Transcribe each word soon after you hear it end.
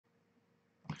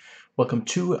Welcome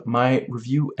to my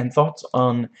review and thoughts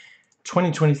on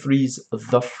 2023's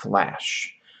The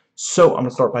Flash. So, I'm going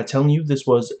to start by telling you this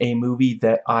was a movie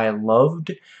that I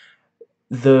loved.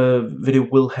 The video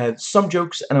will have some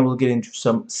jokes, and I will get into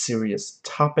some serious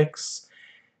topics.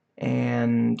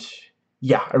 And,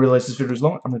 yeah, I realize this video is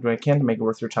long. I'm going to do what I can to make it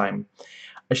worth your time.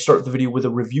 I start the video with a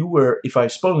review where if I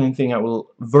spoil anything, I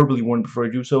will verbally warn before I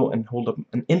do so and hold up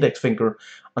an index finger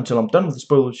until I'm done with the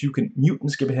spoilers. You can mute and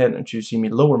skip ahead until you see me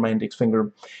lower my index finger.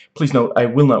 Please note, I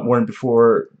will not warn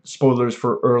before spoilers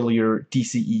for earlier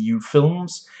DCEU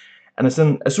films. And as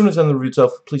soon as I end the review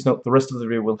itself, please note the rest of the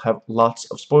video will have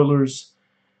lots of spoilers,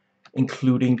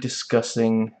 including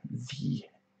discussing the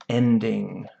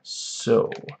ending. So,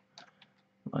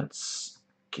 let's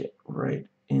get right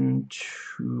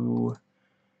into...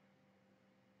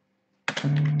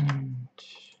 And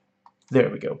there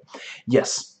we go.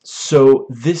 Yes, so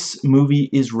this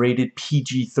movie is rated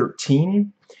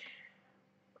PG-13.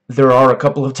 There are a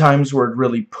couple of times where it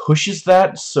really pushes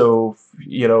that, so,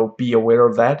 you know, be aware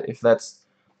of that if that's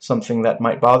something that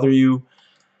might bother you.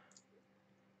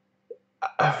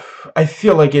 I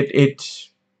feel like it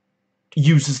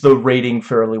uses the rating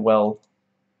fairly well.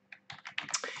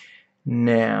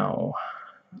 Now,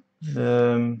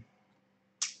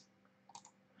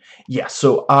 yeah,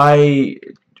 so I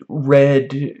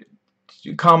read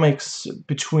comics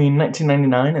between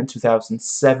 1999 and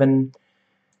 2007,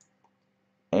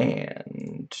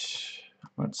 and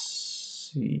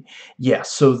let's see, yeah,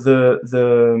 so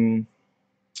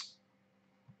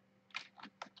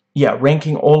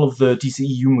ranking all of the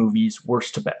DCEU movies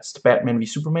worst to best: Batman v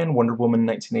Superman, Wonder Woman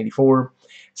 1984,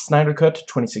 Snyder Cut,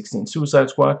 2016 Suicide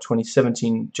Squad,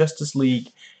 2017 Justice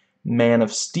League, Man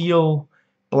of Steel,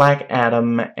 Black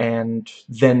Adam, and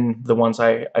then the ones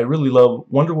I really love: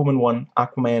 Wonder Woman 1,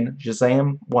 Aquaman,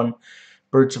 Shazam 1,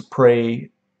 Birds of Prey,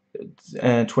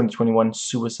 and 2021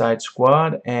 Suicide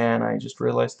Squad. And I just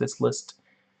realized this list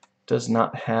does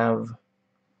not have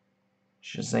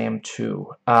Shazam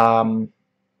 2.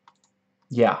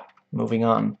 Yeah, moving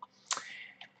on.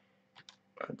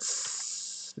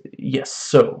 Yes,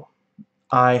 so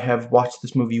I have watched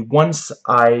this movie once.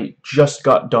 I just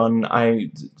got done.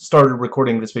 I started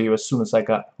recording this video as soon as I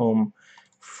got home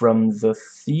from the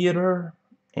theater,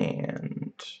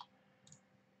 and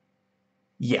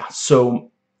yeah, so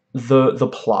the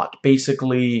plot.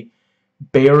 Basically,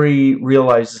 Barry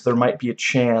realizes there might be a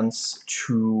chance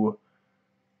to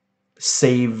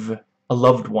save a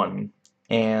loved one,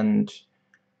 and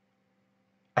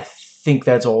I think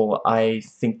that's all I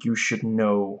think you should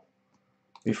know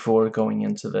before going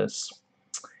into this.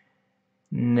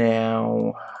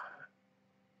 Now,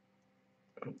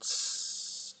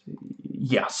 let's see.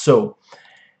 Yeah, so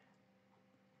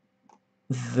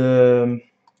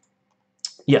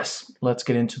yes, let's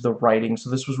get into the writing. So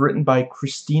this was written by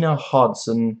Christina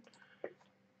Hodson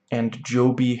and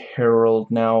Joby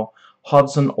Harold. Now,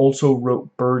 Hodson also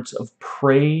wrote Birds of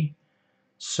Prey,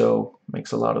 so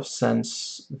makes a lot of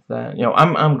sense that, you know,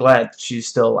 I'm glad she's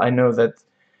still... I know that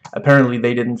apparently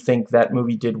they didn't think that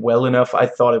movie did well enough. I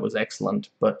thought it was excellent,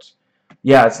 but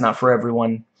yeah, it's not for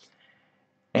everyone.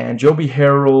 And Joby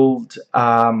Harold,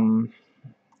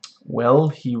 well,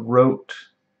 he wrote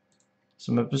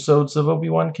some episodes of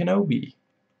Obi-Wan Kenobi.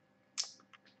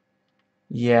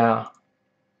 Yeah.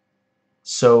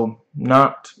 So,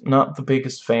 not the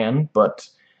biggest fan, but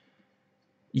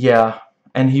yeah.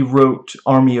 And he wrote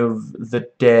Army of the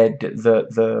Dead,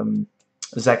 the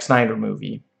Zack Snyder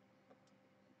movie.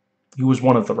 He was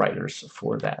one of the writers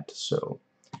for that, so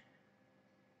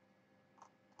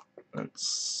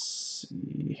let's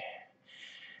see.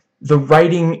 The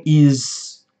writing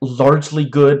is largely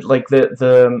good. Like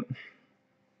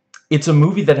it's a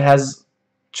movie that has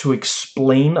to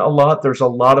explain a lot. There's a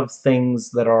lot of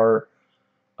things that are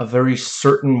a very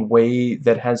certain way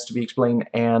that has to be explained,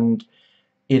 and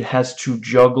it has to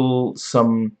juggle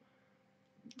some,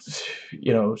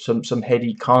 you know, some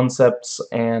heady concepts.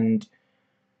 And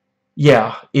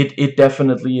yeah, it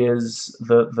definitely is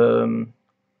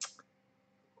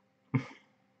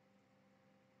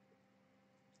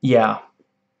yeah.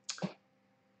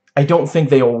 I don't think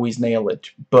they always nail it,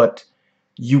 but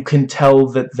you can tell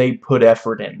that they put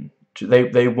effort in.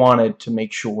 They wanted to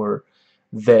make sure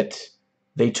that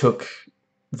they took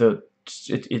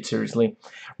it seriously.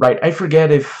 Right, I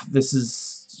forget if this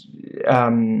is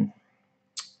I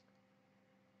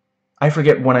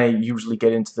forget when I usually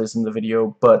get into this in the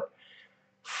video, but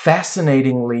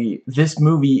fascinatingly, this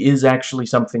movie is actually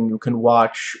something you can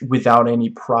watch without any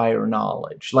prior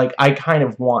knowledge. Like, I kind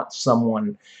of want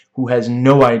someone who has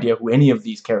no idea who any of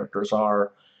these characters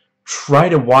are try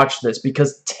to watch this,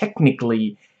 because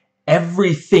technically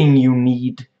everything you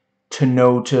need to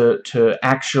know to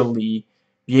actually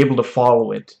be able to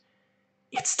follow it,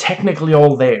 it's technically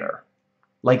all there.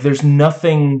 Like, there's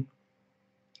nothing...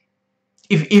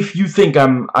 If you think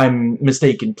I'm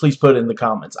mistaken, please put it in the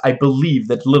comments. I believe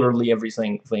that literally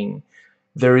everything,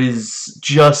 there is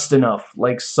just enough.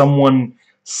 Like, someone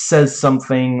says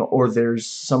something, or there's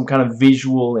some kind of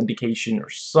visual indication or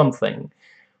something.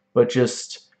 But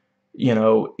just, you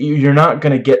know, you're not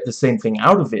going to get the same thing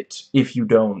out of it if you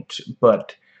don't.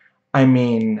 But, I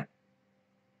mean,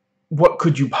 what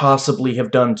could you possibly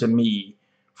have done to me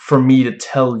for me to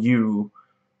tell you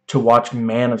to watch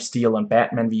Man of Steel and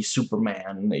Batman v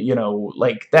Superman? You know,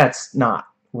 like, that's not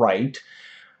right.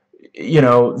 You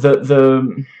know,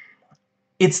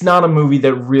 it's not a movie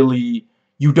that really,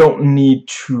 you don't need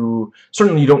to,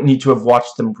 certainly you don't need to have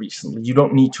watched them recently. You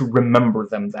don't need to remember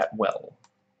them that well.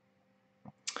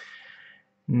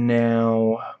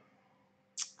 Now,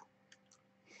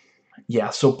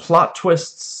 yeah, so plot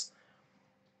twists,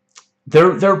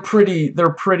 they're pretty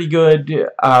good.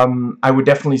 I would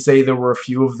definitely say there were a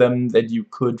few of them that you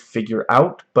could figure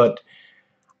out, but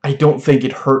I don't think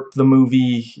it hurt the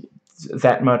movie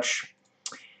that much.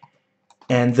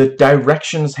 And the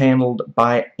direction's handled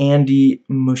by Andy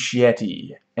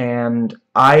Muschietti, and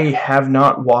I have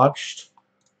not watched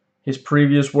his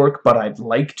previous work, but I'd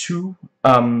like to.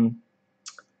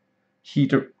 He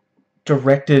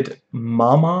directed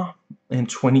Mama in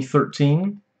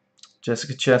 2013.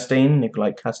 Jessica Chastain,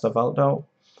 Nikolai Coster-Waldau.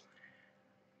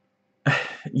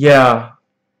 Yeah.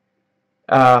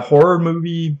 Horror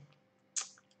movie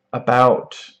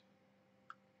about...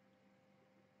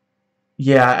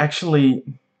 Yeah, actually...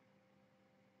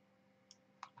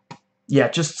 Yeah,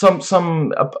 just some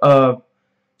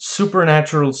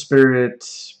supernatural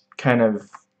spirit kind of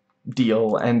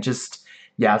deal, and just...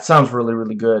 Yeah, it sounds really,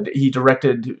 really good. He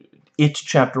directed It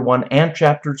Chapter 1 and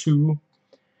Chapter 2.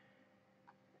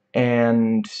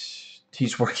 And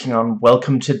he's working on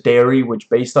Welcome to Derry, which,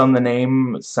 based on the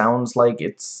name, sounds like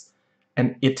it's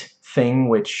an It thing,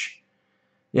 which,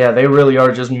 yeah, they really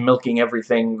are just milking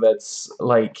everything that's,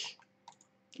 like,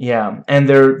 yeah. And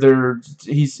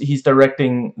he's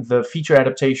directing the feature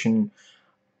adaptation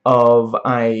of,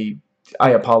 I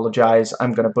apologize,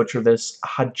 I'm gonna butcher this,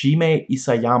 Hajime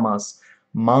Isayama's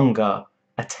manga,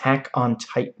 Attack on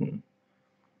Titan.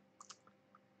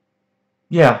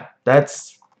 Yeah,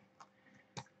 that's...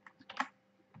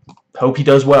 Hope he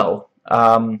does well.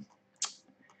 But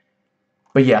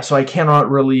yeah, so I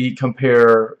cannot really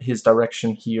compare his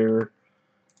direction here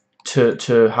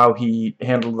to how he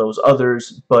handled those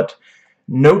others, but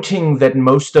noting that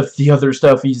most of the other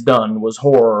stuff he's done was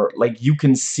horror, like, you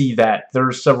can see that. There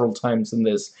are several times in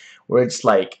this where it's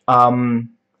like,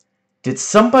 did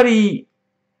somebody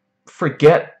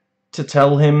forget to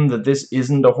tell him that this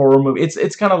isn't a horror movie?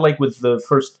 It's kind of like with the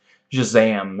first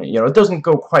Shazam, you know, it doesn't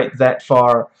go quite that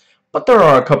far, but there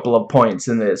are a couple of points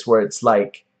in this where it's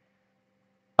like,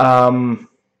 that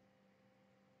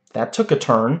took a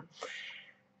turn.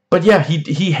 But yeah,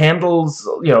 he handles,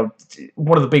 you know,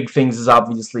 one of the big things is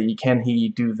obviously, can he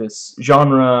do this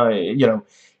genre? You know,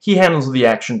 he handles the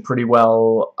action pretty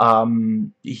well.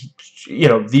 You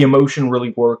know, the emotion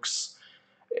really works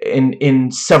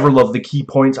in several of the key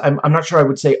points. I'm not sure I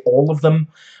would say all of them,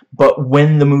 but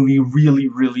when the movie really,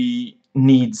 really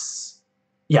needs...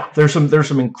 Yeah, there's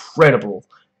some incredible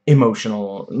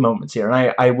emotional moments here,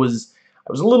 and I was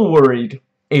a little worried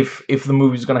if the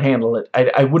movie's going to handle it.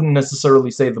 I wouldn't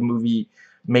necessarily say the movie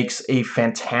makes a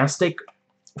fantastic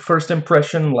first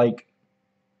impression. Like,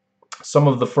 some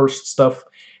of the first stuff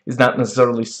is not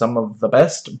necessarily some of the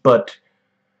best, but,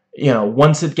 you know,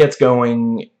 once it gets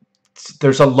going,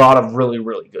 there's a lot of really,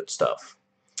 really good stuff.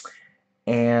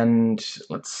 And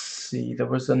let's see, there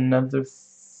was another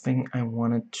thing I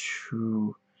wanted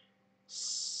to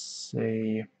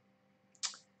say.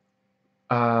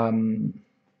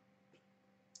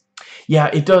 Yeah,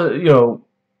 it does, you know,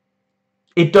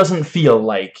 it doesn't feel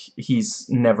like he's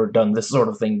never done this sort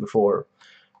of thing before.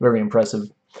 Very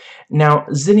impressive. Now,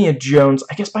 Zinnia Jones,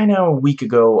 I guess by now a week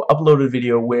ago, uploaded a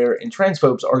video wherein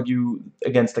transphobes argue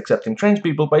against accepting trans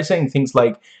people by saying things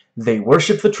like, they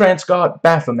worship the trans god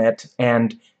Baphomet,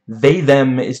 and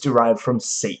they-them is derived from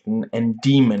Satan and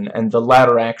demon, and the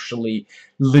latter actually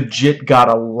legit got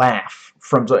a laugh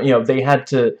from, you know, they had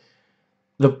to,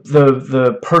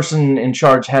 the person in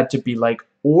charge had to be like,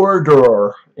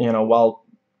 order, you know, while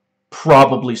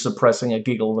probably suppressing a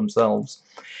giggle themselves.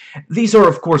 These are,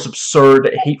 of course,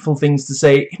 absurd, hateful things to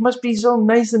say. It must be so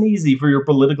nice and easy for your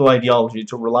political ideology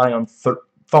to rely on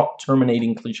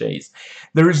thought-terminating cliches.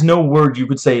 There is no word you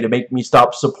could say to make me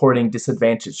stop supporting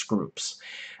disadvantaged groups.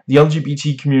 The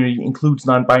LGBT community includes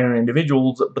non-binary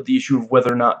individuals, but the issue of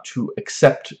whether or not to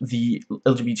accept the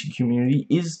LGBT community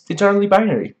is entirely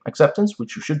binary. Acceptance,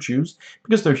 which you should choose,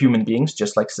 because they're human beings,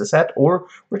 just like cishet, or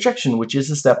rejection, which is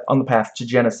a step on the path to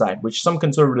genocide, which some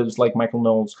conservatives like Michael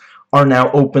Knowles are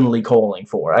now openly calling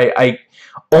for. I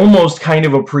almost kind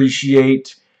of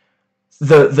appreciate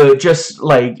the just,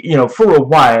 like, you know, for a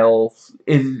while,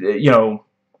 you know,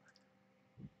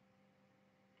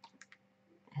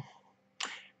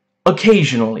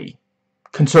 occasionally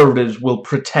conservatives will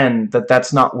pretend that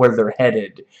that's not where they're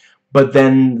headed, but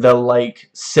then they'll, like,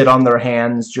 sit on their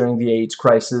hands during the AIDS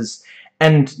crisis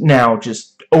and now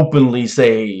just openly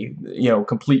say, you know,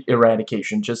 complete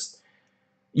eradication. Just,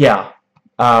 yeah.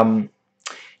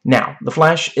 Now, the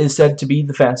Flash is said to be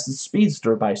the fastest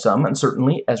speedster by some, and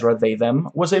certainly Ezra They-Them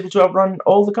was able to outrun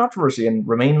all the controversy and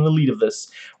remain in the lead of this,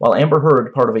 while Amber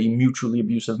Heard, part of a mutually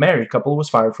abusive married couple, was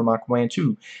fired from Aquaman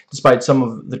 2. Despite some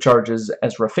of the charges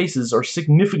Ezra faces are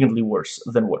significantly worse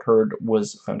than what Heard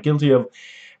was found guilty of,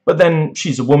 but then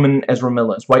she's a woman, Ezra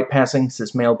Miller is white passing,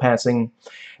 cis male passing.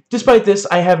 Despite this,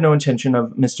 I have no intention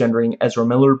of misgendering Ezra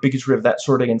Miller. Bigotry of that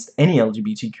sort against any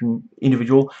LGBTQ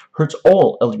individual hurts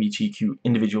all LGBTQ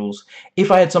individuals.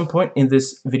 If I at some point in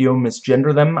this video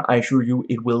misgender them, I assure you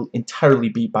it will entirely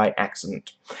be by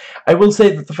accident. I will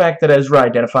say that the fact that Ezra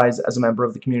identifies as a member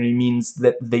of the community means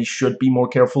that they should be more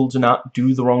careful to not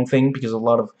do the wrong thing, because a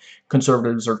lot of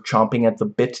conservatives are chomping at the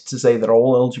bit to say that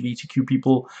all LGBTQ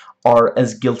people are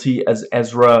as guilty as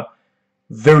Ezra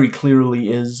very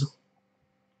clearly is.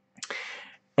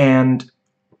 And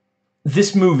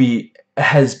this movie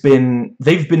has been,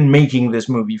 they've been making this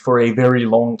movie for a very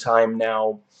long time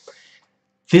now.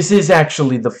 This is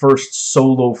actually the first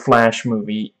solo Flash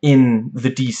movie in the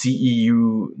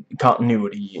DCEU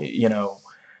continuity, you know.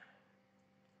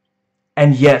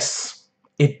 And yes,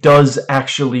 it does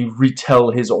actually retell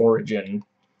his origin.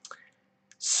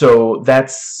 So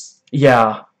that's,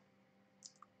 yeah.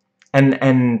 And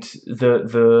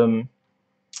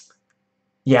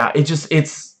yeah,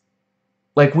 it's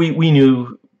like we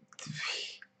knew.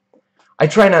 I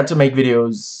try not to make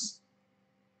videos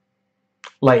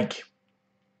like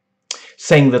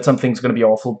saying that something's going to be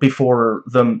awful before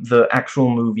the actual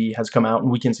movie has come out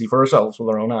and we can see for ourselves with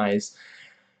our own eyes.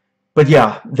 But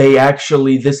yeah, they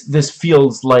actually, this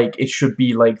feels like it should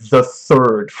be like the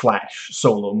third Flash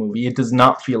solo movie. It does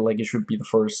not feel like it should be the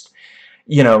first.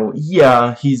 You know,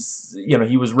 yeah, he's, you know,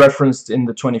 he was referenced in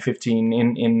the 2015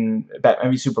 in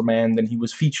Batman v Superman, then he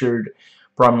was featured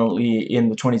prominently in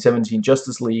the 2017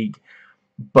 Justice League,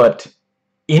 but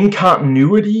in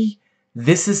continuity,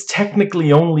 this is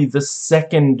technically only the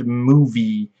second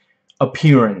movie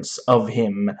appearance of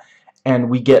him, and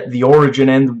we get the origin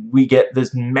and we get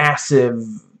this massive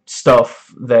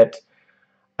stuff that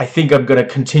I think I'm going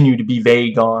to continue to be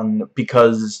vague on,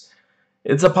 because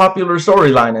it's a popular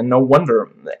storyline, and no wonder.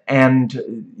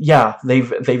 And yeah,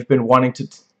 they've been wanting to.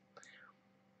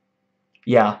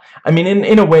 Yeah, I mean,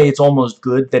 in a way, it's almost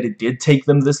good that it did take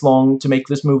them this long to make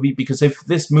this movie, because if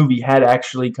this movie had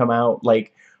actually come out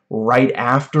like right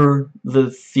after the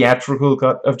theatrical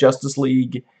cut of Justice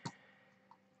League,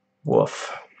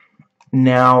 woof.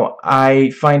 Now, I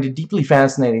find it deeply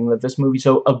fascinating that this movie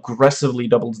so aggressively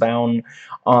doubles down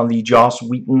on the Joss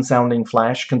Whedon-sounding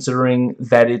Flash, considering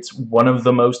that it's one of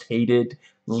the most hated,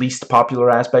 least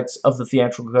popular aspects of the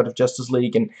theatrical cut of Justice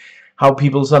League, and how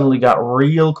people suddenly got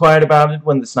real quiet about it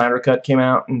when the Snyder Cut came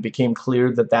out and became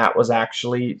clear that that was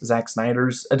actually Zack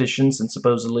Snyder's edition, since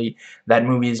supposedly that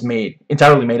movie is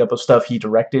entirely made up of stuff he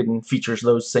directed and features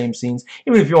those same scenes.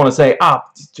 Even if you want to say,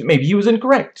 maybe he was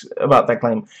incorrect about that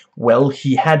claim. Well,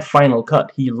 he had Final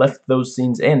Cut. He left those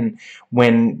scenes in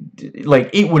when,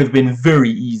 like, it would have been very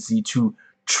easy to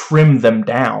trim them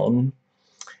down.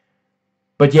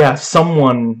 But yeah,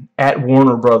 someone at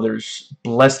Warner Brothers,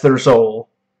 bless their soul,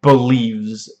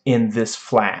 believes in this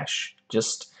Flash.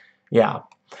 Just, yeah.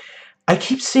 I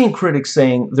keep seeing critics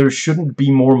saying there shouldn't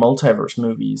be more multiverse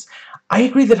movies. I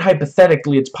agree that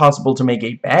hypothetically it's possible to make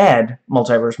a bad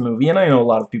multiverse movie, and I know a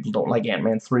lot of people don't like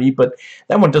Ant-Man 3, but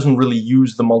that one doesn't really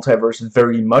use the multiverse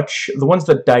very much. The ones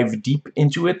that dive deep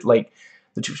into it, like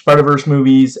the two Spider-Verse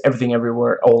movies, Everything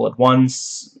Everywhere All at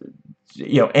Once,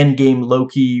 you know, Endgame,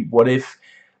 Loki, What If,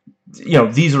 you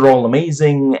know, these are all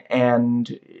amazing.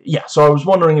 And yeah, so I was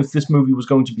wondering if this movie was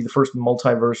going to be the first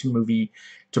multiverse movie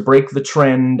to break the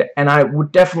trend, and I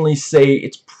would definitely say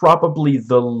it's probably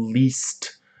the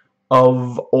least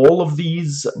of all of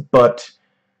these, but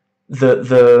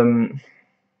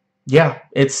yeah,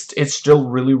 it's still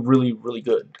really, really, really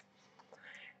good.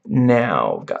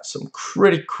 Now, I've got some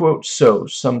critic quotes. So,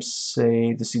 some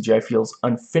say the CGI feels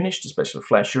unfinished, especially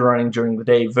Flash running during the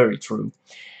day. Very true.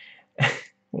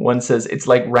 One says, it's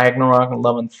like Ragnarok and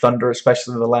Love and Thunder,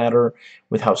 especially the latter,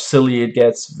 with how silly it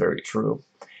gets. Very true.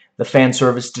 The fan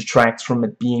service detracts from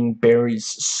it being Barry's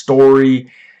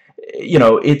story. You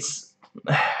know, it's...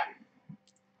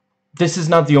 This is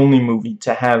not the only movie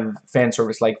to have fan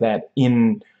service like that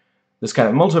in this kind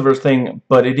of multiverse thing,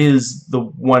 but it is the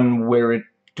one where it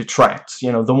detracts.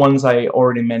 You know, the ones I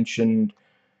already mentioned,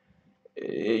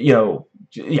 you know,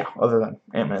 yeah, other than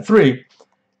Ant-Man 3,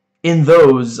 in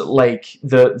those, like,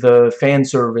 the fan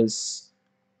service,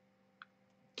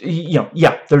 you know,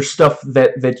 yeah, there's stuff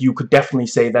that you could definitely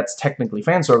say that's technically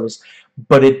fan service,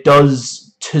 but it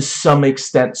does, to some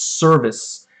extent,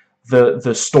 service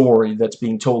the story that's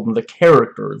being told and the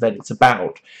character that it's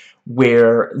about.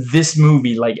 Where this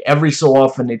movie, like, every so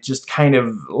often, it just kind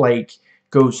of, like,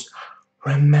 goes,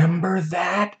 remember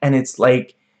that? And it's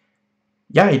like,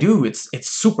 yeah, I do. It's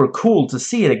super cool to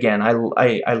see it again. I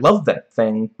love that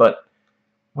thing, but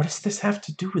what does this have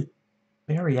to do with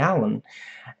Barry Allen?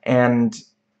 And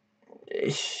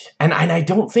I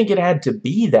don't think it had to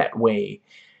be that way,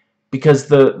 because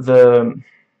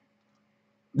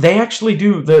they actually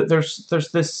do. There's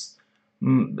this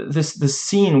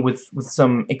scene with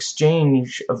some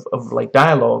exchange of like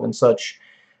dialogue and such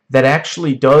that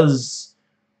actually does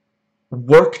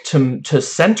work to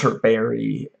center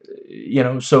Barry, you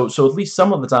know, so at least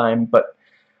some of the time, but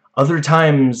other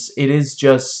times it is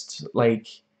just like,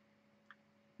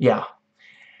 yeah.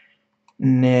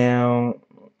 Now,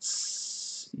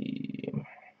 let's see.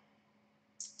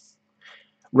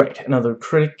 Right, another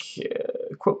critic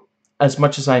quote. As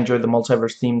much as I enjoy the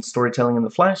multiverse-themed storytelling in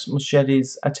The Flash,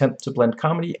 Muschietti's attempt to blend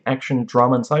comedy, action,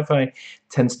 drama, and sci-fi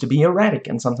tends to be erratic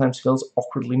and sometimes feels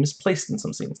awkwardly misplaced in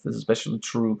some scenes. This is especially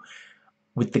true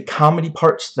with the comedy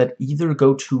parts that either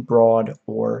go too broad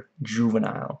or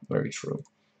juvenile. Very true.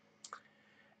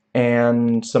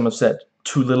 And some have said,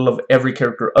 too little of every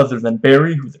character other than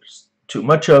Barry, who there's too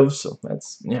much of, so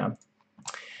that's, yeah.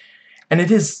 And it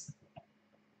is...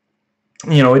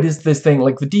 You know, it is this thing,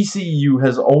 like, the DCU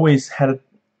has always had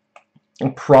a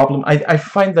problem. I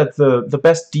find that the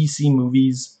best DC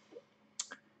movies,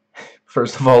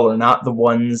 first of all, are not the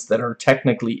ones that are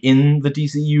technically in the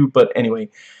DCU, but anyway,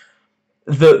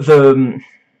 I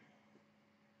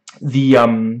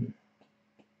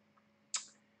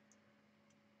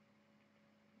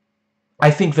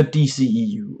think the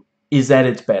DCEU is at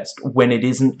its best when it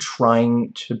isn't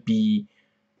trying to be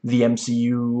the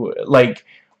MCU, like,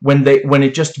 when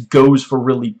it just goes for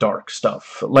really dark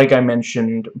stuff. Like I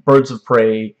mentioned, Birds of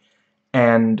Prey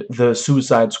and the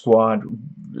Suicide Squad,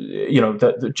 you know,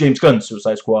 the James Gunn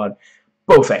Suicide Squad,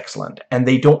 both excellent. And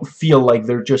they don't feel like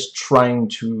they're just trying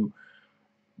to,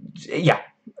 yeah,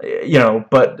 you know,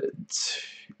 but,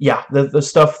 yeah, the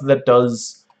stuff that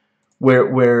does,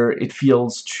 where it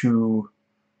feels too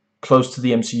close to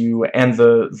the MCU and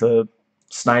the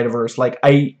Snyderverse, like,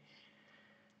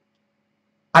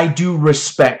 I do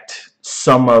respect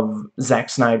some of Zack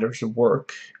Snyder's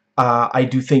work. I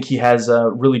do think he has a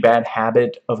really bad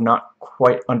habit of not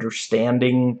quite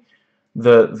understanding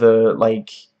the like,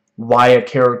 why a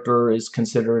character is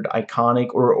considered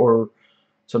iconic, or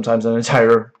sometimes an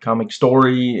entire comic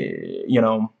story, you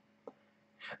know.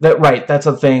 That's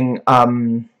a thing.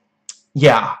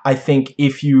 Yeah, I think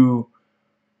if you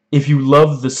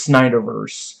love the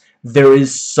Snyderverse, there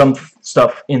is some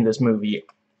stuff in this movie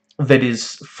that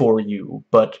is for you,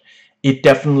 but it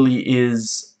definitely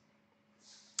is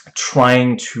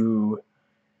trying to,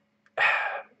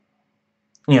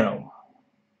 you know,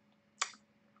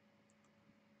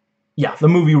 yeah, the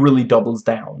movie really doubles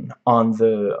down on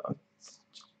the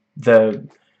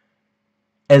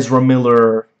Ezra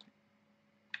Miller,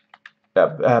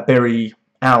 Barry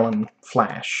Allen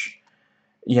Flash,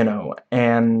 you know,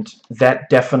 and that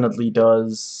definitely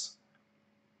does,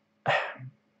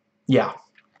 yeah.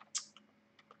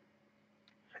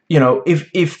 You know,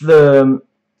 if you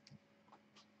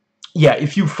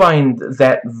find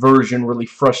that version really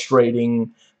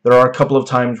frustrating, there are a couple of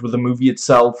times where the movie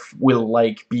itself will,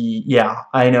 like, be, yeah,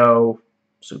 I know,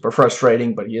 super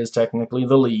frustrating, but he is technically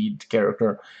the lead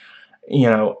character, you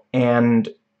know, and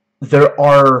there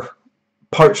are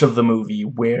parts of the movie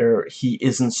where he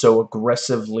isn't so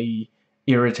aggressively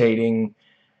irritating,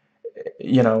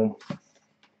 you know,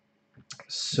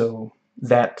 so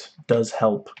that does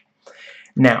help.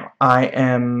 Now, I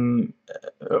am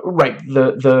right.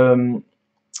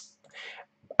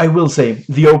 I will say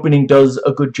the opening does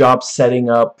a good job setting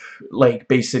up, like,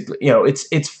 basically, you know,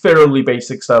 it's fairly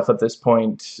basic stuff at this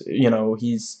point. You know,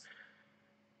 he's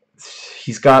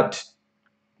he's got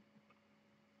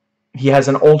he has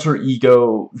an alter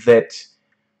ego that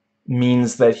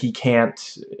means that he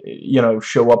can't, you know,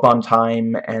 show up on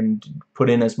time and put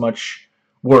in as much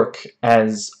work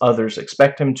as others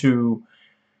expect him to.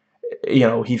 You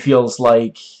know, he feels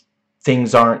like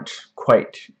things aren't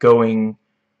quite going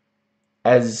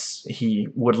as he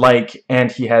would like,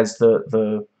 and he has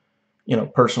the you know,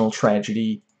 personal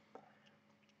tragedy.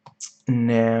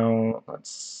 Now, let's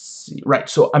see. Right,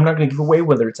 so I'm not going to give away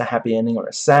whether it's a happy ending or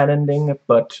a sad ending,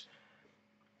 but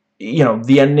you know,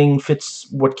 the ending fits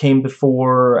what came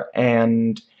before,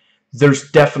 and there's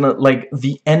definite, like,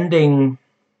 the ending,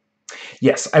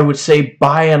 yes, I would say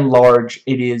by and large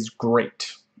it is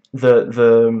great.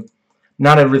 The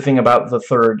not everything about the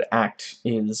third act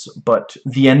is, but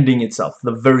the ending itself,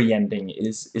 the very ending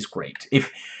is great.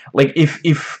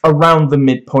 If around the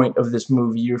midpoint of this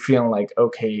movie you're feeling like,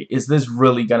 okay, is this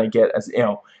really gonna get, as you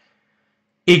know,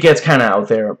 it gets kind of out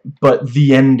there, but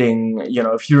the ending, you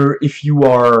know, if you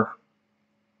are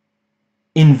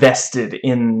invested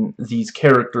in these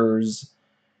characters,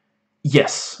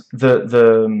 yes,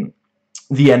 the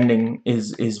ending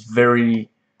is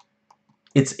very,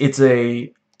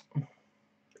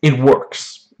 it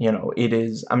works, you know, it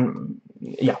is,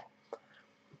 yeah.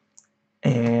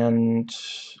 And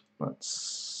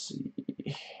let's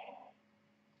see,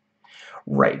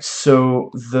 right,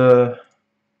 so the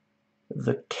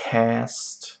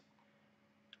cast,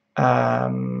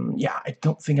 yeah, I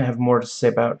don't think I have more to say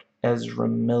about Ezra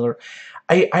Miller.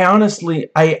 I honestly,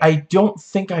 I don't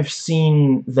think I've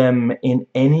seen them in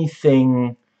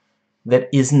anything that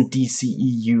isn't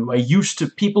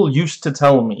DCEU. People used to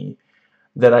tell me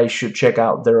that I should check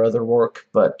out their other work,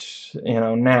 but, you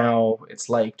know, now it's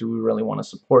like, do we really want to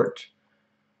support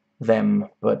them?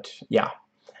 But, yeah.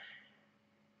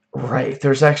 Right,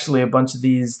 there's actually a bunch of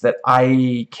these that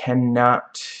I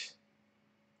cannot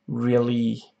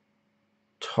really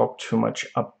talk too much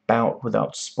about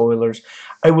without spoilers.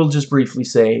 I will just briefly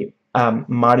say,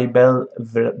 Maribel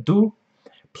Verdú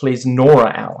plays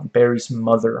Nora Allen, Barry's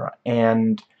mother,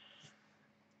 and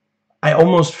I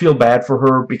almost feel bad for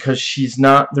her because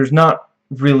there's not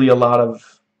really a lot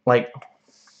of, like,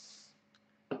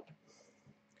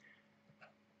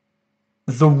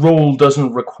 the role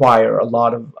doesn't require a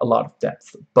lot of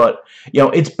depth, but, you know,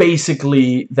 it's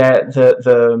basically that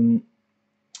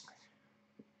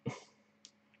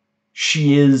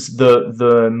she is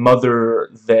the mother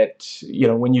that, you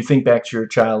know, when you think back to your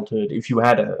childhood, if you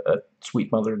had a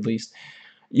sweet mother at least,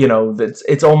 you know,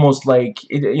 it's almost like,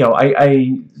 you know,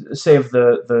 I say of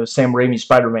the Sam Raimi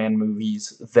Spider-Man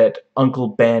movies that Uncle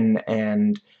Ben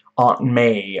and Aunt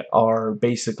May are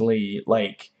basically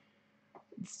like,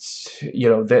 you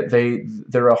know, that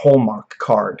they're a Hallmark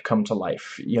card come to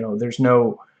life. You know, there's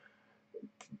not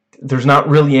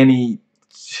really any,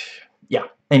 yeah,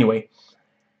 anyway.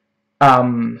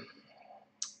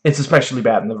 It's especially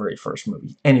bad in the very first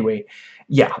movie. Anyway,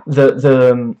 yeah,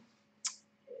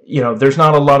 you know, there's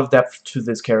not a lot of depth to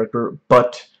this character,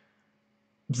 but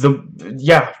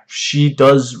yeah, she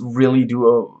does really do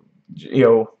a, you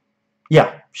know,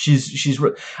 yeah,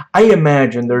 I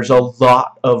imagine there's a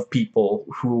lot of people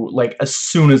who, like, as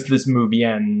soon as this movie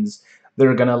ends,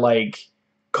 they're gonna, like,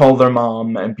 call their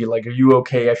mom and be like, are you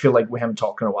okay? I feel like we haven't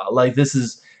talked in a while. Like, this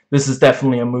is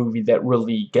definitely a movie that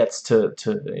really gets to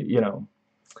you know,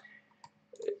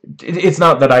 it's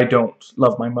not that I don't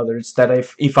love my mother, it's that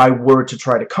if I were to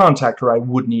try to contact her, I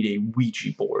would need a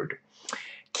Ouija board.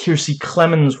 Kiersey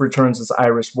Clemons returns as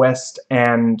Iris West,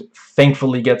 and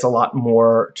thankfully gets a lot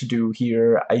more to do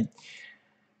here.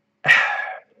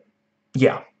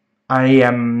 Yeah, I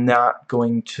am not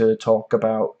going to talk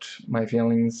about my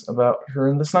feelings about her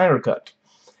in the Snyder Cut.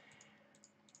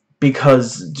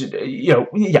 Because, you know,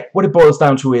 yeah, what it boils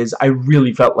down to is I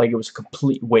really felt like it was a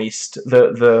complete waste.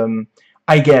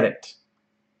 I get it.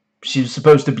 She was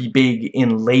supposed to be big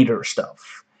in later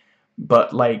stuff.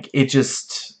 But, like, it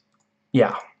just,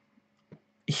 yeah.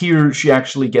 Here she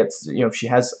actually gets, you know, she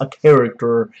has a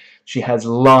character, she has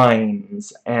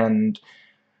lines, and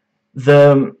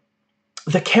the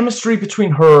chemistry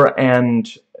between her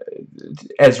and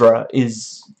Ezra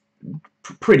is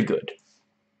pretty good.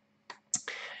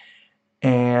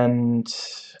 And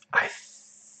I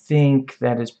think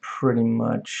that is pretty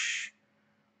much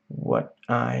what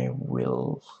I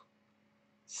will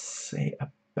say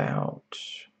about,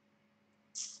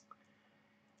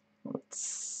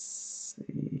 let's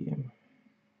see,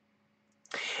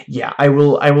 yeah, I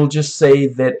will just say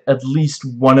that at least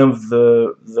one of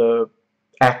the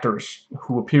actors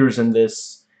who appears in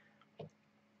this,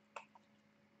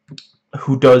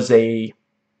 who does a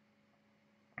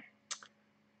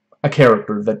a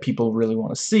character that people really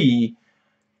want to see,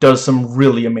 does some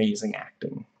really amazing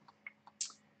acting.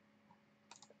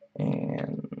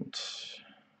 And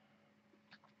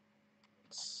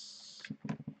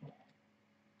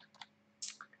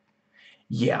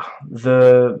yeah,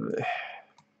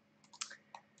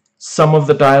 some of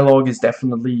the dialogue is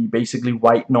definitely basically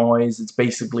white noise. It's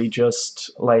basically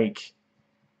just like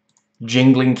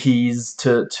jingling keys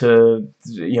to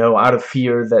you know, out of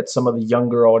fear that some of the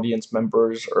younger audience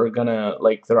members are gonna,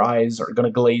 like, their eyes are gonna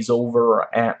glaze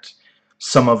over at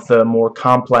some of the more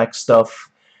complex stuff.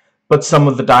 But some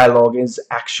of the dialogue is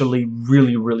actually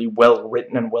really, really well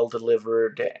written and well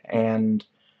delivered, and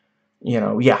you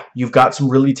know, yeah, you've got some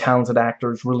really talented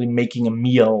actors really making a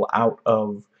meal out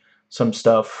of some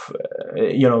stuff.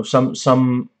 You know,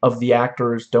 some of the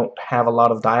actors don't have a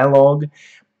lot of dialogue,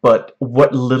 but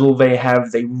what little they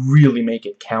have, they really make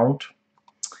it count.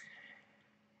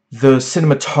 The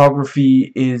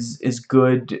cinematography is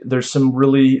good. There's some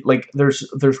really, like,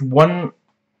 there's one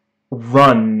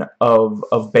run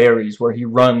of Barry's where he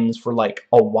runs for like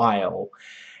a while,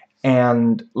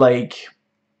 and like,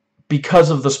 because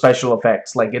of the special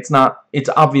effects, like, it's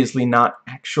obviously not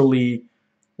actually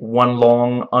one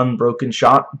long unbroken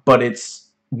shot, but it's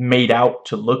made out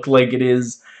to look like it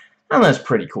is, and that's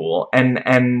pretty cool.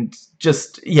 And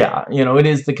just, yeah, you know, it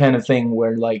is the kind of thing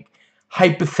where, like,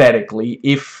 hypothetically,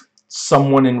 if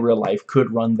someone in real life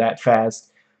could run that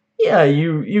fast, yeah,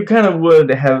 you kind of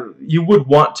would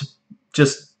want to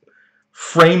just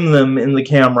frame them in the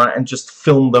camera and just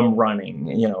film them running,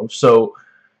 you know. So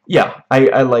yeah,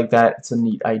 I like that. It's a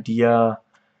neat idea.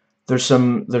 There's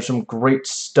some great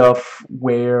stuff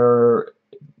where,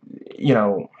 you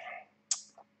know,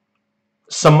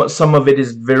 some of it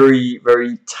is very,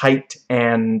 very tight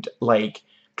and like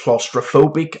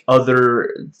claustrophobic.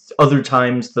 Other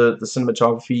times the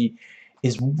cinematography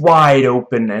is wide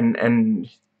open and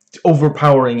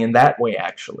overpowering in that way,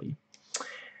 actually.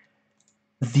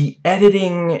 The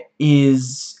editing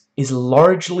is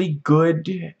largely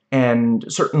good, and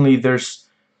certainly there's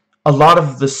a lot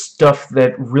of the stuff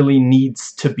that really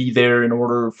needs to be there in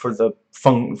order for the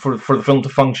for the film to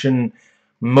function.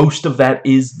 Most of that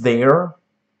is there.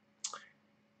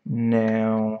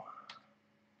 Now,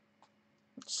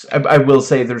 I will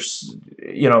say there's,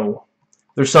 you know,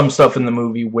 there's some stuff in the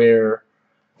movie where,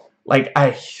 like,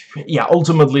 yeah,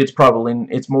 ultimately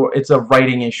it's a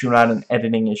writing issue, not an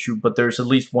editing issue, but there's at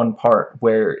least one part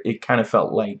where it kind of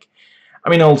felt like, I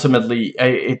mean, ultimately,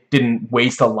 it didn't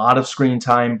waste a lot of screen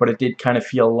time, but it did kind of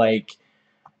feel like,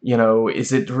 you know,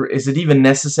 is it even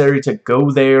necessary to go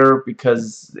there,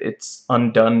 because it's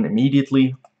undone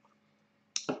immediately?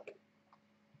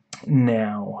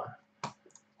 Now,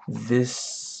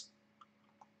 this,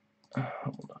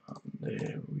 hold on,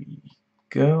 there we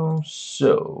go.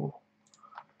 So,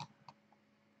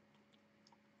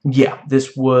 yeah,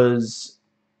 this was,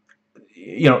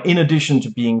 you know, in addition to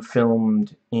being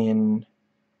filmed in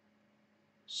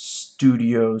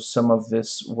studios, some of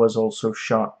this was also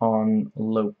shot on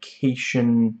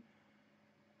location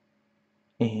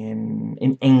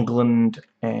in England,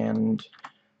 and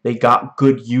they got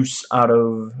good use out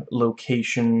of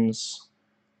locations.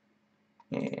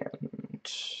 And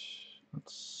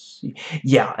let's see,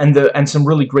 yeah, and some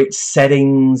really great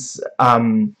settings.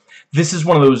 This is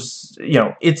one of those, you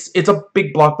know, it's a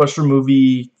big blockbuster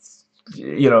movie.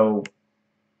 You know,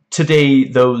 today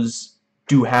those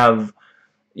do have,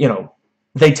 you know,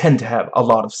 they tend to have a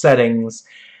lot of settings.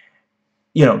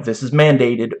 You know, this is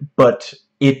mandated, but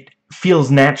it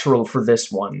feels natural for this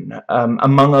one.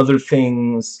 Among other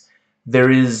things,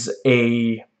 there is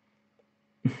a,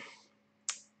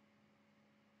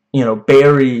 you know,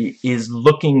 Barry is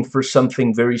looking for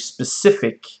something very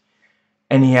specific,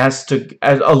 and he has to,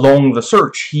 along the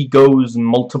search, he goes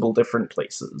multiple different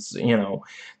places. You know,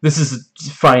 this is a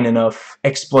fine enough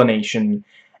explanation,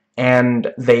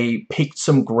 and they picked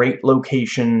some great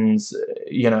locations.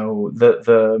 You know,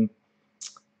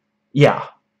 yeah,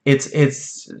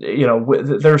 it's you know,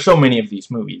 there are so many of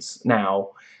these movies now,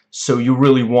 so you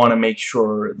really want to make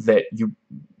sure that you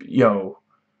know,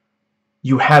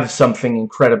 you have something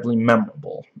incredibly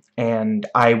memorable. And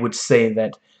I would say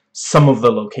that some of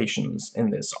the locations in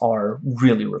this are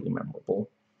really, really memorable.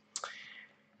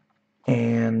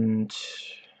 And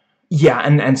yeah,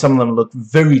 and some of them look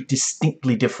very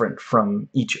distinctly different from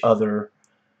each other.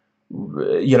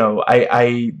 You know,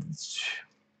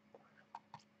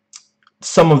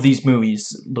 some of these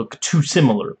movies look too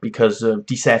similar because of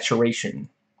desaturation.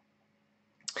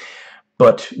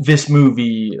 But this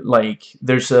movie, like,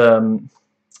 there's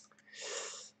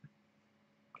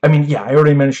I mean, yeah, I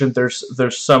already mentioned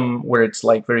there's some where it's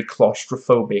like very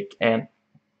claustrophobic, and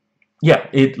yeah,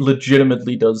 it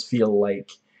legitimately does feel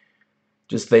like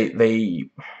just they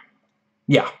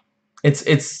yeah,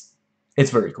 it's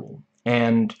very cool.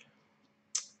 And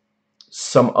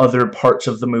some other parts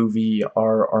of the movie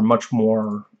are much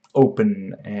more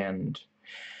open, and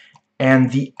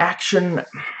the action,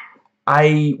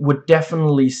 I would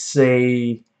definitely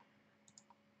say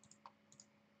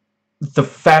the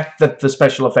fact that the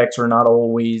special effects are not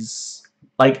always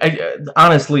like,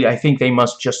 honestly, I think they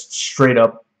must just straight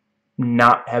up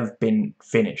not have been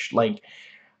finished. Like,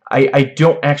 I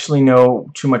don't actually know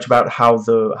too much about how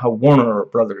Warner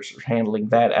Brothers are handling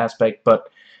that aspect, but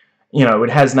you know, it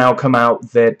has now come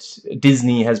out that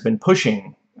Disney has been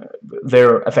pushing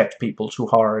their effect people too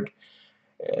hard,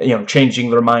 you know, changing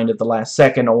their mind at the last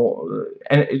second, or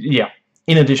and yeah,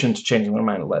 in addition to changing their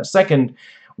mind at the last second,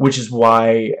 which is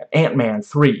why Ant-Man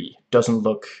 3 doesn't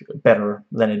look better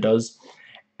than it does.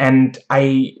 And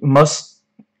I must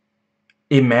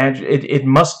imagine it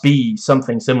must be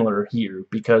something similar here,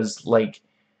 because like,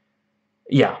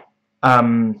 yeah,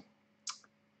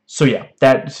 so yeah,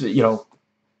 that's, you know,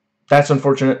 that's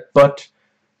unfortunate, but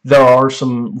there's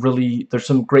some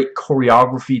great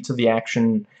choreography to the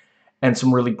action, and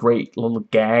some really great little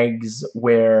gags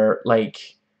where,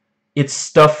 like, it's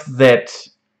stuff that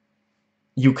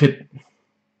you could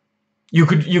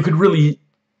really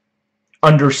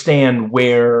understand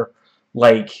where,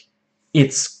 like,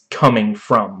 it's coming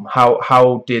from.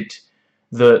 How did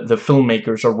the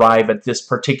filmmakers arrive at this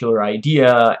particular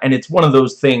idea? And it's one of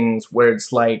those things where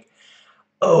it's like,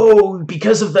 oh,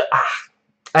 because of the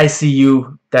I see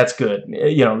you, that's good,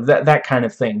 you know, that kind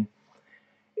of thing.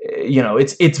 You know,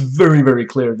 it's very, very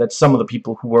clear that some of the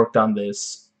people who worked on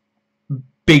this,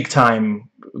 big time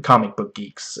comic book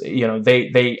geeks, you know,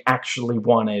 they actually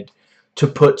wanted to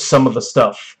put some of the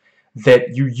stuff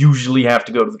that you usually have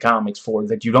to go to the comics for,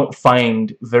 that you don't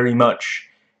find very much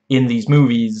in these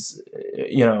movies,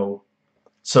 you know.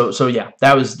 So yeah,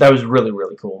 that was really,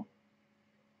 really cool.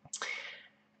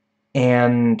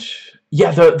 And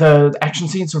yeah, the action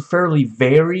scenes are fairly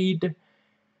varied.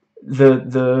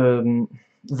 The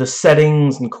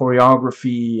settings and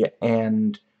choreography,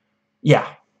 and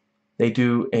yeah, they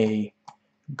do a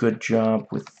good job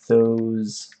with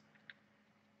those.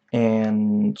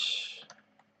 And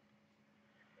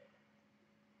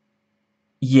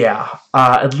yeah,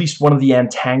 at least one of the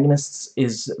antagonists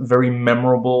is very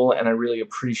memorable, and I really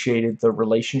appreciated the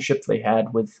relationship they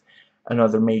had with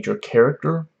another major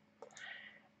character.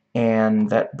 And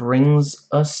that brings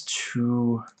us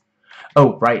to...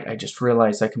 oh, right, I just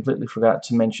realized I completely forgot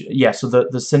to mention... yeah, so the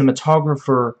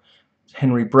cinematographer,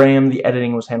 Henry Braham, the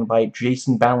editing was handled by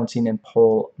Jason Ballantine and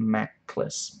Paul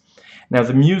Mackless. Now,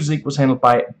 the music was handled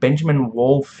by Benjamin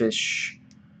Wolfish,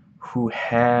 who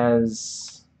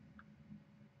has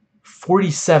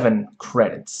 47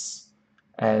 credits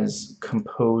as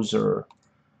composer.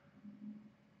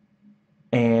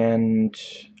 And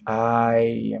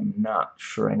I am not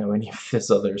sure I know any of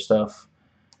this other stuff.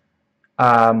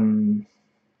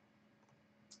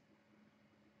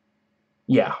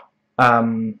 Yeah.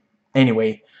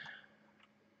 Anyway.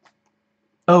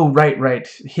 Oh, right.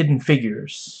 Hidden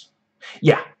Figures.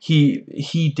 Yeah,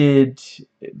 he did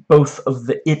both of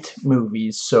the It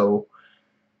movies, so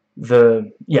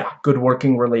yeah, good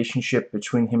working relationship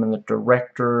between him and the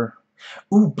director.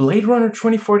 Ooh, Blade Runner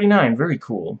 2049, very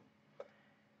cool.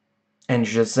 And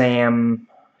Shazam,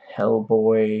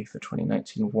 Hellboy, the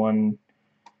 2019 one.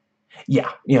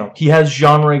 Yeah, you know, he has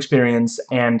genre experience,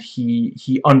 and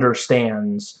he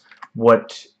understands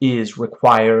what is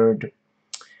required.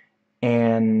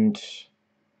 And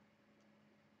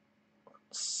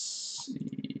let's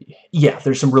see, yeah,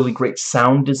 there's some really great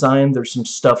sound design. There's some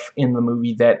stuff in the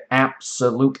movie that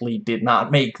absolutely did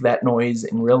not make that noise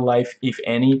in real life, if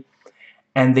any.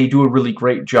 And they do a really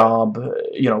great job,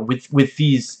 you know, with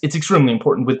these. It's extremely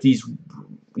important with these,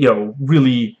 you know,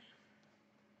 really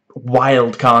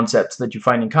wild concepts that you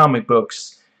find in comic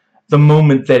books. The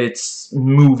moment that it's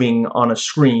moving on a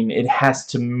screen, it has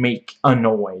to make a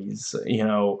noise, you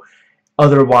know.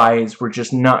 Otherwise, we're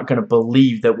just not going to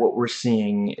believe that what we're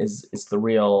seeing is the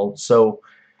real. So,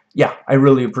 yeah, I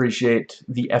really appreciate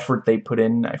the effort they put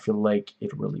in. I feel like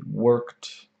it really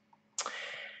worked.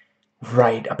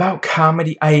 Right, about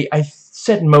comedy, I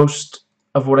said most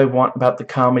of what I want about the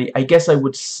comedy. I guess I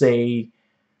would say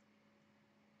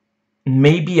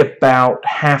maybe about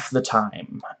half the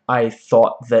time I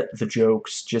thought that the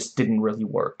jokes just didn't really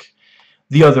work.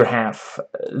 The other half,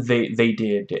 they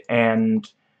did,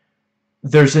 and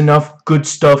there's enough good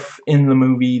stuff in the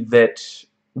movie that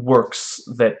works,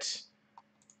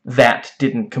 that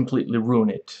didn't completely ruin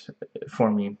it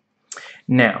for me.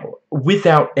 Now,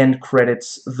 without end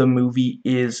credits, the movie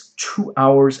is 2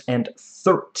 hours and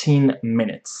 13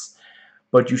 minutes.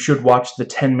 But you should watch the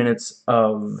 10 minutes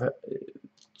of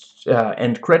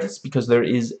end credits, because there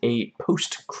is a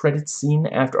post-credit scene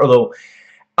after. Although,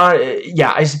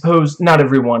 yeah, I suppose not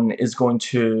everyone is going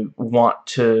to want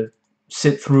to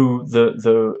sit through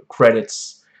the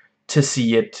credits to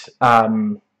see it.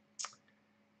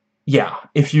 Yeah,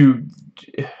 if you...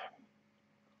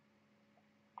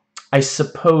 I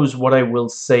suppose what I will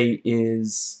say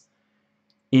is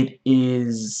it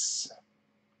is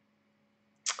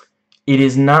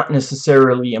not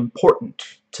necessarily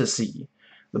important to see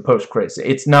the post-credits.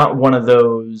 It's not one of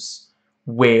those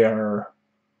where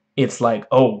it's like,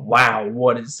 oh wow,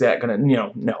 what is that gonna,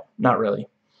 no, not really.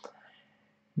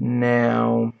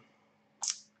 Now,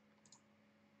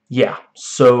 yeah,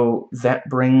 so that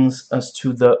brings us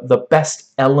to the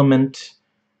best element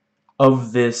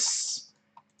of this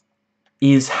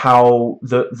is how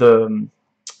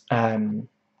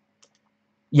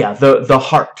yeah, the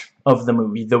heart of the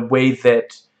movie, the way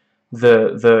that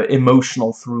the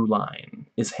emotional through line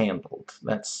is handled.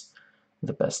 That's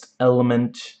the best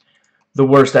element. The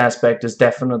worst aspect is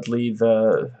definitely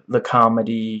the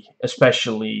comedy,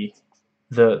 especially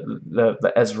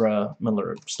the Ezra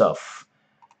Miller stuff.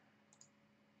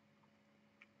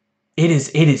 It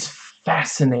is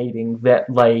fascinating that,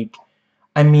 like,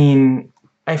 I mean,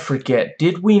 I forget,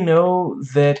 did we know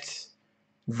that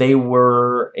they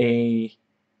were a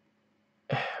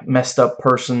messed up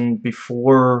person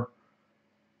before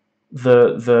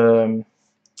the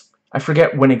I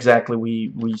forget when exactly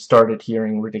we started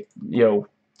hearing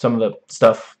some of the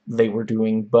stuff they were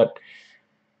doing, but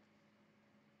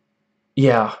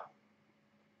yeah.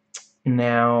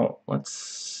 Now let's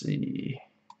see.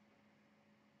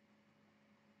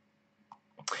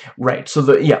 Right, so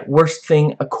the worst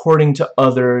thing according to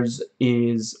others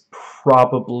is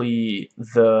probably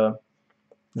the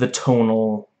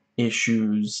tonal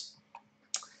issues.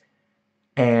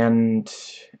 And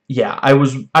yeah, I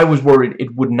was worried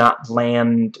it would not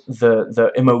land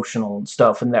the emotional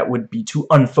stuff, and that would be too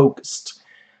unfocused.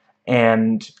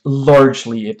 And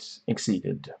largely it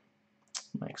exceeded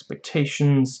my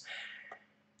expectations.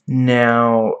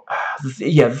 Now,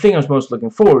 yeah, the thing I was most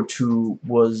looking forward to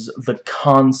was the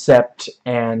concept,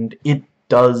 and it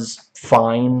does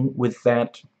fine with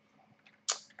that.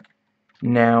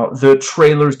 Now, the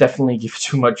trailers definitely give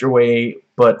too much away,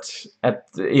 but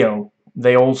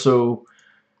they also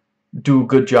do a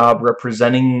good job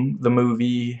representing the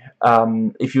movie.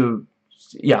 But if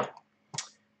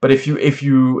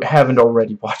you haven't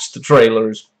already watched the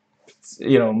trailers,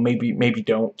 maybe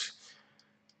don't.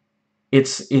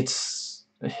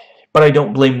 But I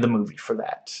don't blame the movie for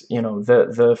that.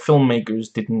 The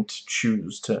filmmakers didn't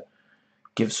choose to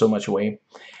give so much away.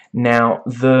 Now,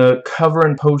 the cover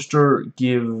and poster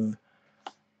give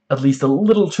at least a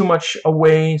little too much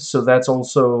away, so that's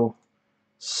also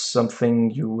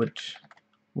something you would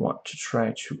want to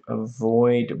try to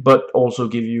avoid, but also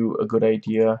give you a good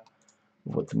idea of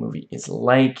what the movie is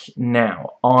like.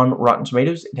 Now, on Rotten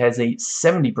Tomatoes, it has a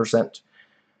 70%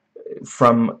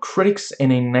 from critics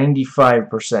and a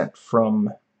 95%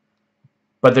 from...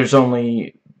 But there's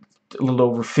only a little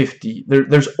over 50...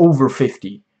 There's over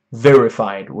 50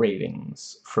 verified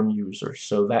ratings from users,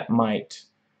 so that might...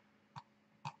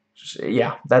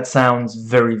 Yeah, that sounds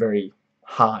very, very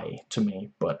high to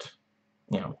me, but,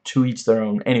 to each their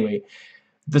own. Anyway,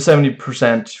 the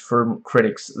 70% for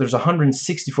critics, there's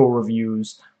 164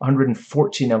 reviews,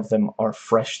 114 of them are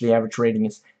fresh. The average rating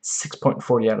is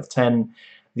 6.40 out of 10.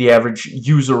 The average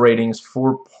user rating is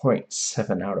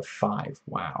 4.7 out of 5.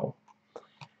 Wow.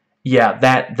 Yeah,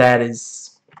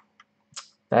 that's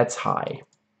high,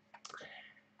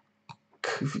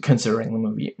 considering the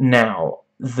movie. Now,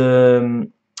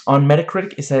 on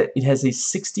Metacritic, it has a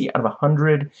 60 out of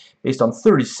 100 based on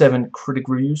 37 critic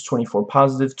reviews, 24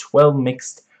 positive, 12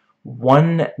 mixed,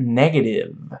 1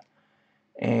 negative.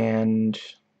 And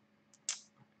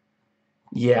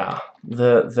yeah,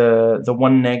 the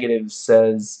 1 negative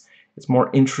says it's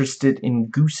more interested in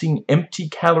goosing empty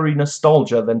calorie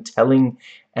nostalgia than telling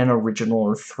an original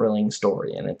or thrilling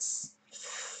story, and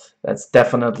that's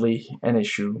definitely an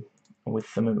issue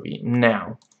with the movie.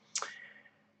 Now,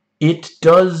 it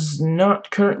does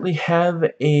not currently have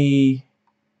a...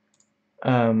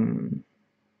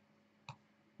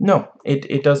 no,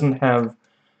 it doesn't have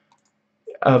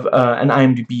an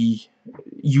IMDb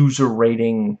user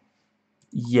rating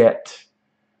yet.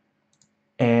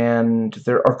 And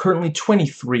there are currently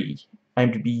 23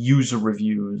 IMDb user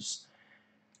reviews.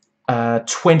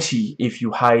 20 if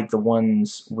you hide the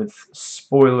ones with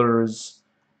spoilers.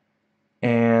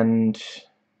 And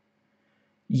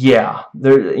yeah,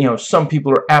 some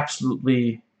people are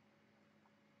absolutely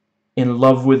in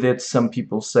love with it. Some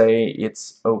people say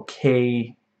it's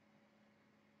okay.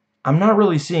 I'm not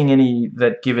really seeing any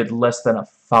that give it less than a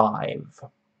 5.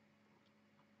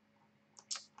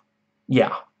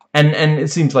 Yeah, and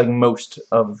it seems like most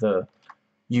of the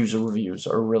user reviews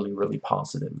are really, really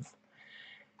positive.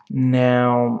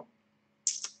 Now,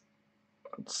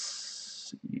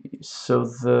 let's see. So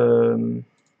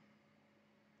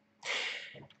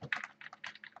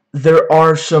there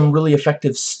are some really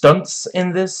effective stunts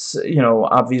in this.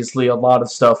 Obviously a lot of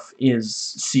stuff is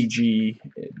CG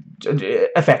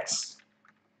effects.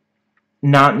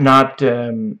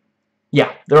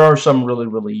 Yeah, there are some really,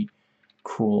 really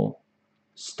cool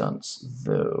stunts,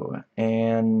 though.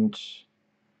 And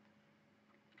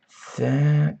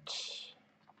that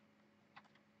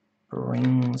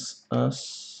brings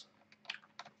us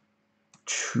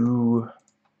to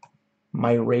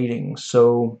my rating.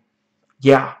 So,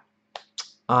 yeah,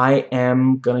 I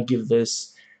am gonna give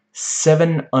this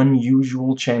 7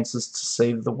 unusual chances to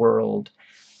save the world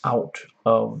out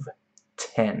of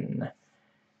 10.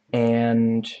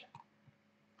 And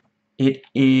it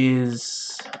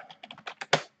is,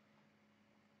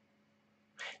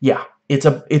 yeah,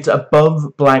 it's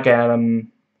above Black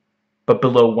Adam, but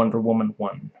below Wonder Woman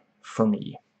 1 for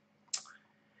me.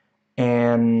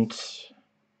 And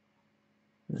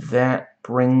that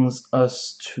brings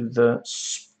us to the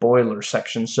spoiler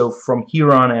section. So from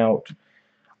here on out,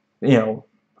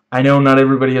 I know not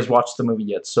everybody has watched the movie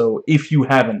yet, so if you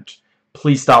haven't,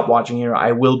 please stop watching here.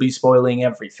 I will be spoiling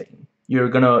everything. You're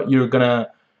gonna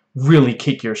really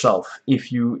kick yourself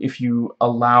if you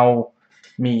allow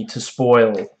me to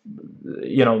spoil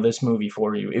this movie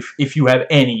for you, if you have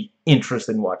any interest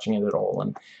in watching it at all.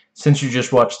 And since you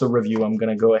just watched the review, I'm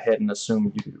gonna go ahead and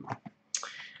assume you do.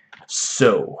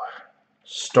 So,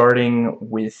 starting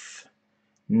with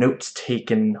notes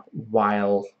taken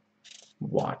while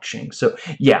watching. So,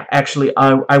 yeah, actually,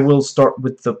 I will start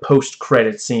with the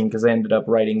post-credit scene, because I ended up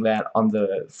writing that on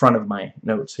the front of my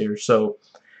notes here. So,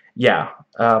 yeah,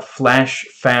 Flash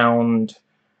found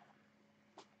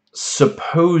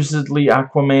supposedly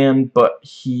Aquaman, but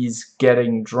he's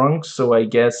getting drunk, so I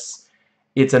guess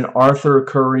it's an Arthur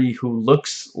Curry who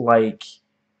looks like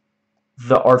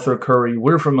the Arthur Curry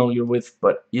we're familiar with,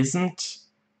 but isn't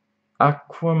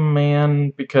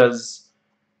Aquaman, because,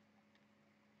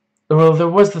 well, there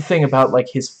was the thing about, like,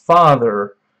 his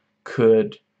father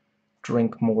could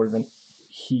drink more than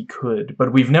he could,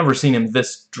 but we've never seen him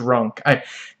this drunk.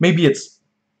 Maybe it's,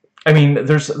 I mean,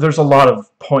 there's a lot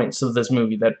of points of this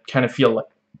movie that kind of feel like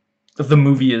the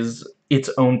movie is its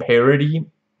own parody.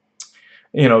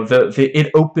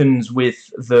 It opens with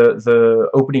the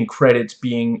opening credits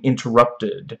being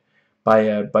interrupted by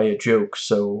a joke.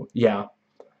 So yeah,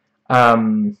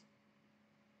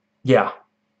 yeah.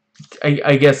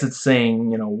 I guess it's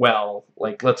saying, well,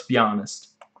 like, let's be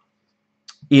honest.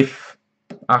 If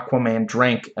Aquaman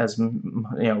drank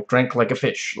drank like a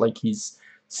fish, like he's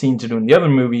seen to do in the other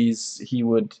movies, he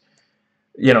would,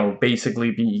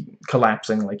 basically be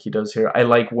collapsing like he does here. I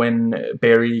like when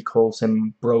Barry calls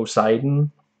him Bro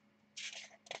Sidon.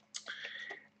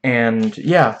 And,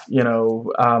 yeah,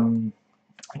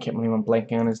 I can't believe I'm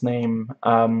blanking on his name.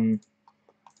 I'll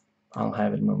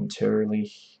have it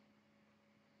momentarily.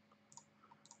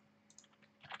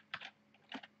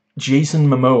 Jason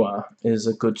Momoa is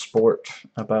a good sport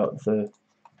about the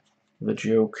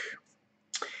joke.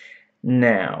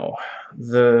 Now,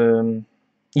 the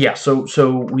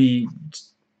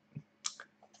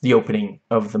opening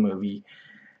of the movie,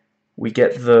 we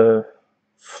get the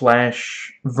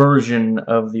Flash version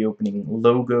of the opening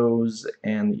logos,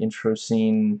 and the intro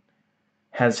scene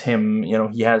has him,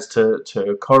 he has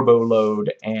to carbo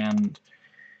load, and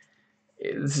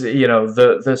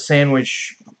the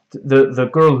sandwich, the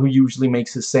girl who usually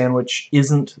makes his sandwich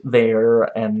isn't there,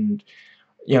 and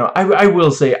I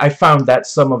will say I found that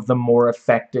some of the more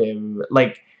effective,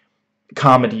 like,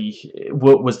 comedy,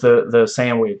 what was the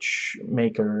sandwich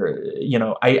maker.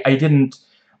 I didn't,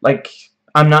 like,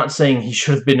 I'm not saying he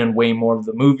should have been in way more of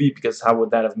the movie, because how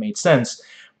would that have made sense,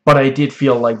 but I did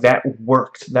feel like that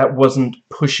worked. That wasn't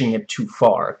pushing it too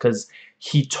far, because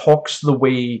he talks the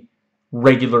way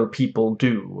regular people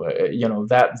do.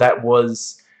 That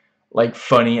was, like,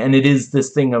 funny, and it is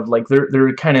this thing of, like,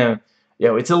 they're kind of,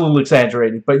 it's a little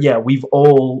exaggerated, but yeah, we've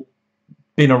all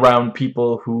been around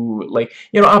people who, like,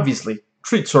 obviously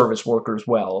treat service workers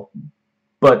well,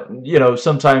 but,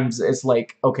 sometimes it's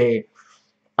like, okay,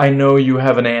 I know you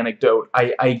have an anecdote,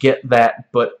 I get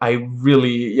that, but I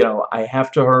really, I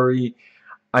have to hurry,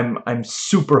 I'm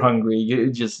super hungry.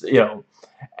 Just, you know,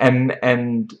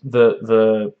 and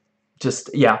the just,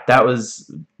 yeah, that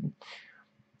was,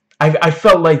 I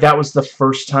felt like that was the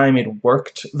first time it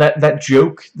worked. That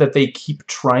joke that they keep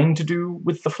trying to do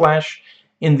with the Flash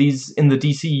in the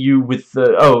DCU with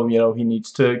the, oh, you know, he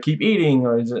needs to keep eating,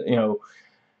 or is it, you know,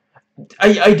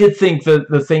 I did think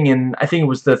the thing in, I think it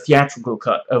was the theatrical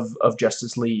cut of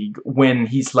Justice League, when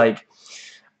he's like,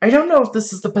 I don't know if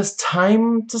this is the best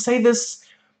time to say this,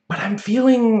 but I'm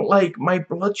feeling like my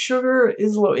blood sugar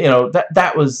is low. You know,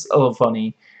 that was a little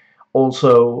funny.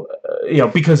 Also, you know,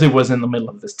 because it was in the middle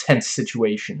of this tense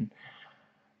situation.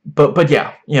 But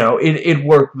yeah, you know, it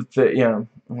worked with the, you know.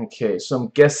 Okay, so I'm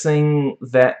guessing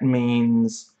that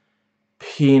means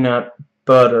peanut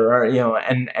butter, or, you know,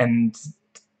 and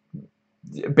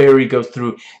Barry goes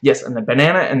through, yes, and the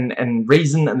banana and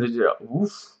raisin, and the,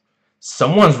 oof,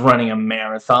 someone's running a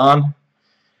marathon.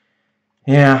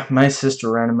 Yeah, my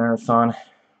sister ran a marathon.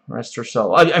 Rest her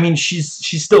soul. I mean, she's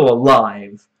still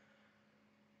alive,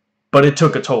 but it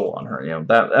took a toll on her. You know,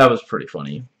 that was pretty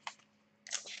funny.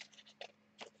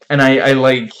 And I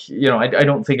like, you know, I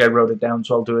don't think I wrote it down,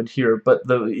 so I'll do it here. But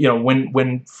the, you know,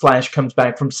 when Flash comes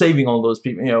back from saving all those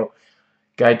people, you know,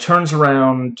 guy turns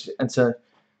around and says,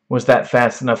 "Was that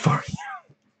fast enough for you?"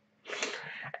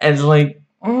 And it's like,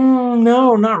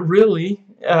 no, not really.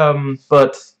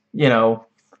 But you know,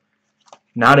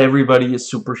 not everybody is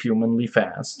superhumanly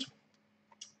fast.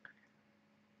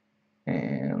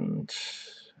 And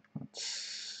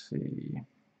let's see.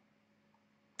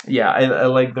 Yeah, I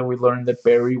like that we learned that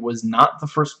Barry was not the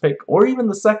first pick, or even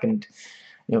the second.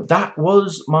 You know, that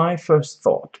was my first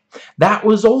thought. That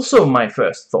was also my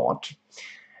first thought.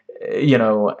 You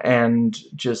know, and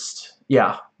just,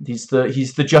 yeah, he's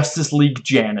the Justice League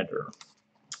janitor.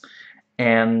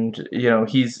 And, you know,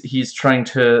 he's trying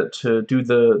to do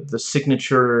the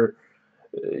signature,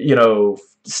 you know,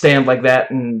 stand like that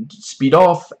and speed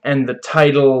off, and the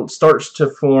title starts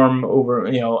to form over,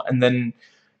 you know, and then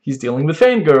he's dealing with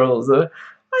fangirls.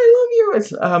 I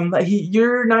love you.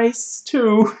 You're nice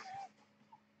too.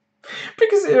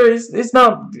 Because it's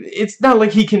not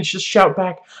like he can just shout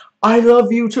back, I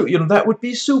love you too. You know, that would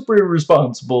be super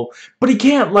irresponsible. But he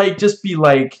can't, like, just be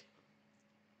like,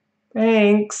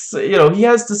 thanks. You know, he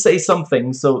has to say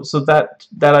something, so that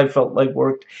I felt like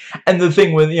worked. And the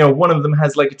thing with, you know, one of them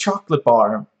has like a chocolate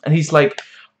bar, and he's like,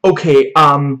 okay,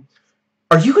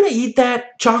 are you gonna eat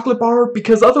that chocolate bar?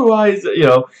 Because otherwise, you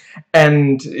know,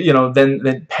 and you know,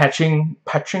 then patching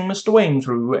Mr. Wayne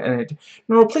through, and it,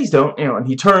 no, please don't, you know, and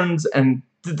he turns, and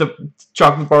the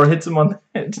chocolate bar hits him on the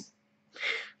head.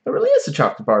 There really is a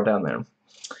chocolate bar down there.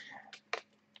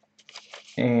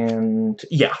 And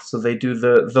yeah, so they do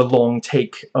the long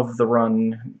take of the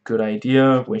run. Good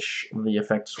idea. Wish the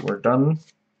effects were done.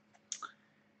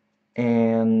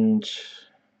 And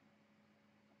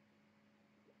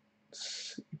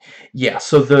yeah,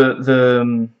 so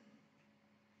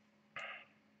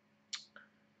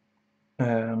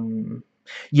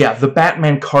yeah, the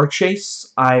Batman car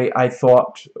chase I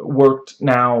thought worked.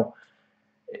 Now,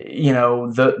 you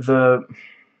know,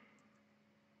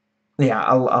 yeah,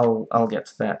 I'll get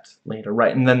to that later,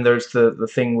 right? And then there's the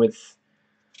thing with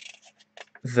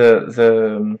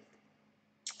the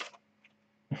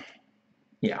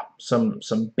yeah, some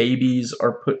babies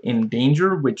are put in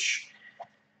danger, which,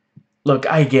 look,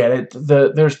 I get it.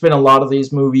 There's been a lot of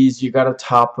these movies. You gotta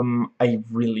top them. I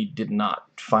really did not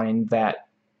find that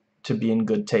to be in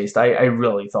good taste. I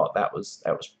really thought that was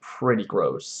pretty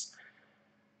gross.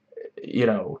 You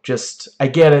know, just, I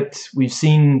get it. We've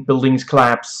seen buildings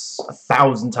collapse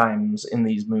 1,000 times in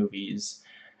these movies.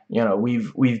 You know,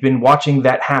 we've been watching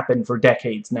that happen for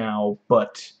decades now,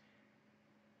 but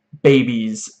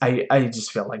babies, I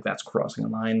just feel like that's crossing a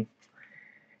line.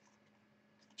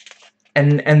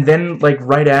 And then, like,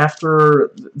 right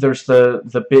after, there's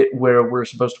the bit where we're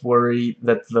supposed to worry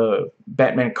that the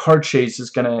Batman car chase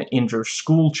is gonna injure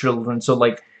school children. So,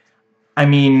 like, I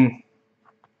mean,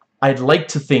 I'd like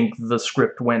to think the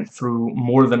script went through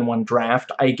more than one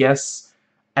draft. I guess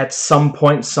at some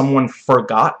point someone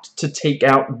forgot to take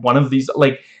out one of these,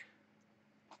 like,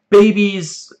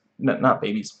 babies, not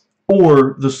babies,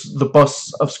 or the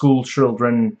bus of school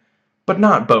children, but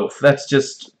not both. That's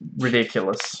just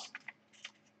ridiculous.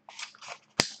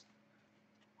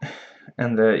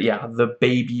 And the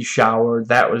baby shower,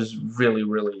 that was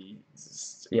really,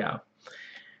 yeah.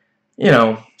 You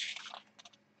know,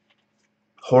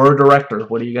 horror director,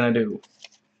 what are you gonna do?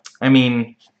 I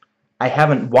mean, I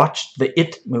haven't watched the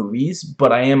It movies,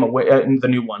 but I am aware, the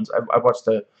new ones. I've watched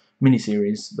the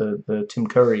miniseries, the Tim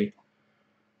Curry,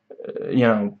 you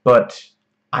know, but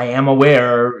I am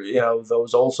aware, you know,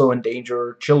 those also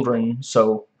endanger children,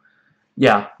 so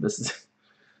yeah, this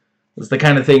is the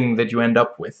kind of thing that you end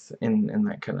up with in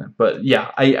that kind of, but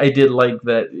yeah, I did like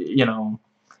that, you know,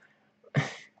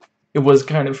 it was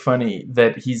kind of funny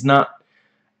that he's not,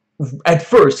 at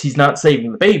first, he's not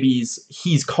saving the babies,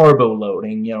 he's carbo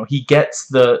loading, you know, he gets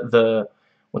the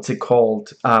what's it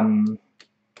called,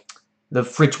 the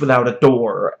fridge without a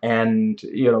door, and,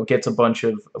 you know, gets a bunch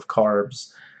of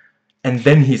carbs, and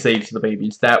then he saves the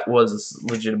babies. That was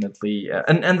legitimately,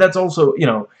 and that's also, you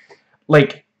know,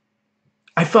 like,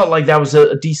 I felt like that was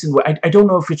a decent way. I don't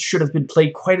know if it should have been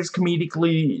played quite as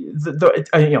comedically,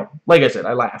 you know, like I said,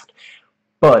 I laughed,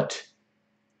 but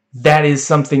that is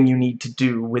something you need to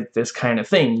do with this kind of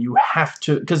thing. You have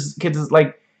to, because it's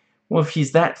like, well, if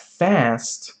he's that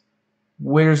fast,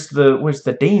 where's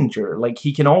the danger? Like,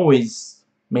 he can always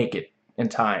make it in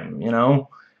time, you know?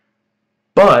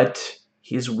 But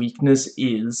his weakness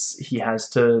is he has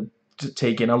to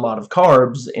take in a lot of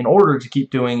carbs in order to keep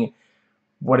doing.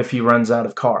 What if he runs out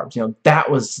of carbs? You know,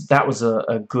 that was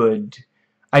a good,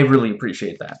 I really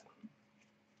appreciate that.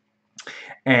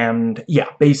 And yeah,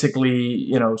 basically,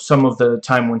 you know, some of the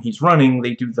time when he's running,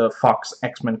 they do the Fox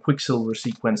X-Men Quicksilver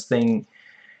sequence thing.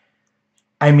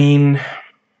 I mean,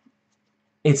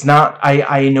 it's not,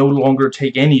 I no longer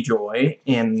take any joy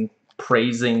in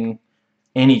praising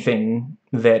anything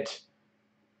that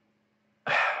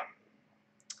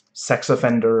sex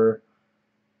offender,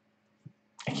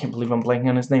 I can't believe I'm blanking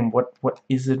on his name. What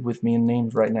is it with me in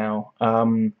names right now?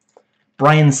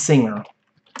 Bryan Singer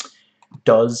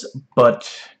does, but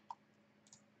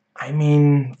I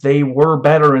mean, they were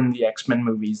better in the X-Men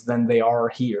movies than they are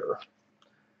here.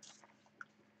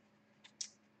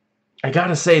 I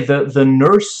gotta say, the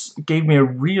nurse gave me a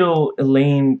real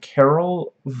Elaine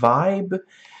Carroll vibe,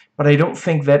 but I don't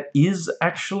think that is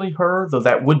actually her, though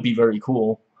that would be very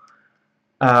cool.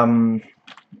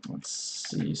 Let's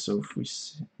see, so if we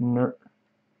see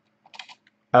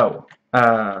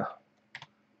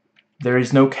there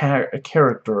is no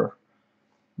character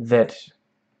that,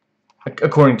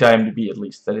 according to IMDb at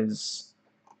least, that is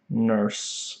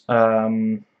nurse.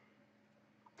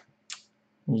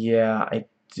 Yeah, I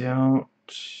don't.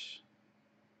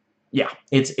 Yeah,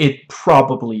 it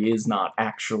probably is not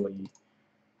actually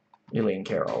Elaine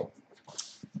Carroll.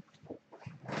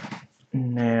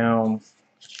 Now,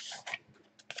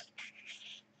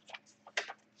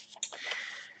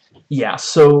 yeah,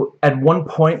 so at one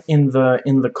point in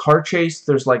the car chase,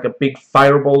 there's like a big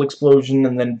fireball explosion,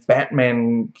 and then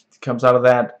Batman comes out of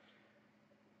that.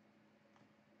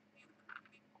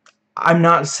 I'm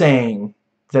not saying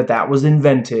that that was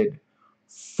invented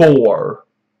for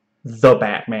the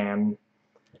Batman,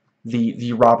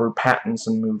 the Robert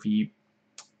Pattinson movie.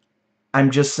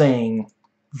 I'm just saying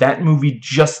that movie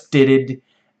just did it,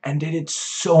 and did it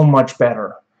so much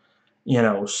better. You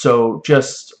know, so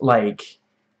just like,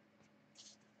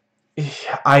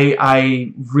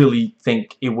 I really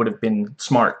think it would have been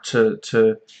smart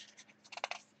to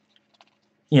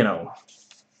you know,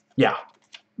 yeah,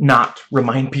 not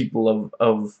remind people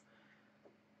of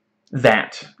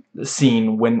that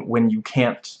scene when you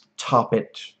can't top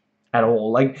it at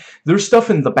all. Like, there's stuff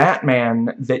in the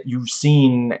Batman that you've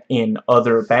seen in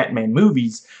other Batman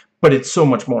movies, but it's so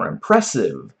much more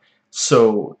impressive.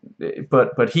 So,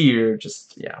 but here,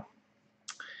 just, yeah.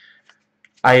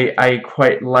 I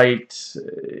quite liked,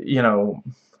 you know,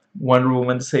 Wonder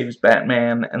Woman saves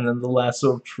Batman, and then the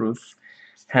Lasso of Truth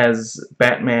has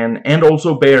Batman and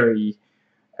also Barry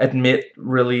admit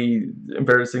really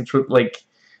embarrassing truth. Like,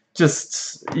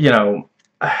 just, you know,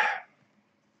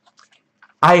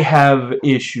 I have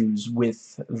issues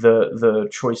with the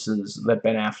choices that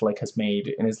Ben Affleck has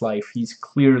made in his life. He's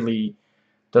clearly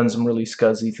done some really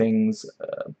scuzzy things,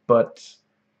 but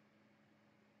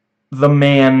the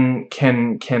man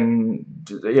can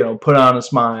you know, put on a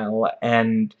smile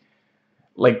and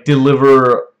like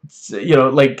deliver, you know,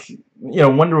 like, you know,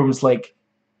 Wonder Woman's like,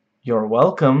 "You're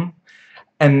welcome,"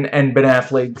 and Ben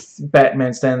Affleck's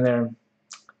Batman standing there,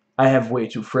 "I have way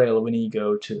too frail of an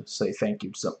ego to say thank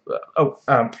you." So,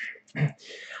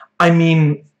 I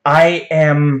mean,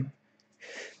 the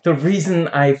reason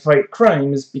I fight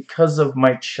crime is because of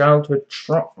my childhood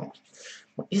trauma.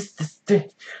 What is this thing?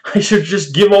 I should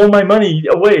just give all my money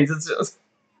away. It's just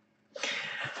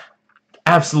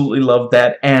absolutely love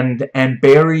that. And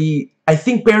Barry, I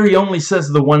think Barry only says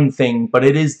the one thing, but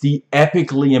it is the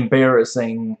epically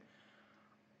embarrassing,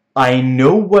 "I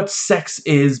know what sex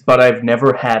is, but I've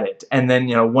never had it." And then,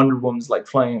 you know, Wonder Woman's like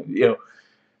flying, you know,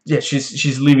 yeah,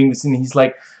 she's leaving the scene. He's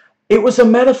like, "It was a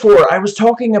metaphor. I was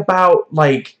talking about,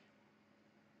 like,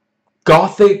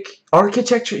 Gothic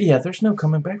architecture. Yeah, there's no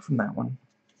coming back from that one.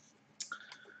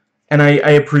 And I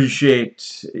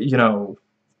appreciate, you know,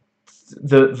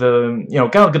 you know,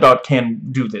 Gal Gadot can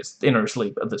do this in her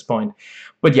sleep at this point.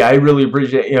 But yeah, I really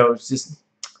appreciate, you know, it's just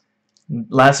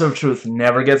Lasso of Truth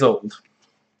never gets old.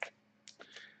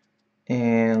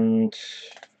 And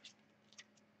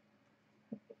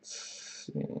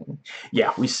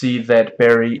yeah, we see that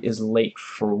Barry is late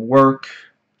for work,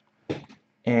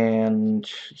 and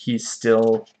he's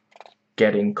still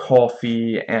getting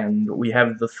coffee, and we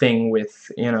have the thing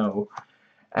with, you know,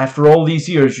 after all these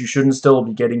years, you shouldn't still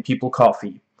be getting people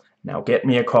coffee. Now get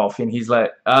me a coffee. And he's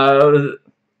like, oh.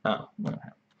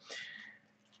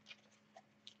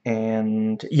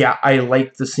 And yeah, I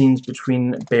like the scenes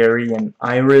between Barry and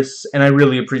Iris, and I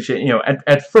really appreciate, you know,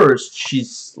 at first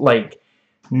she's like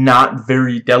not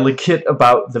very delicate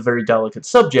about the very delicate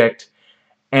subject,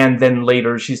 and then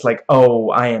later she's like, oh,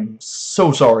 I am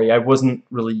so sorry, I wasn't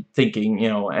really thinking, you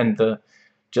know, and the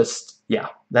just, yeah,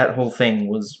 that whole thing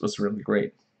was really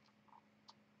great.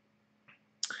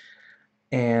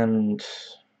 And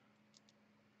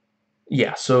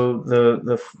yeah, so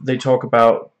they talk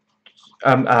about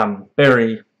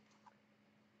Barry.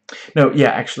 No,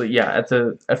 yeah, actually, yeah.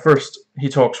 At first he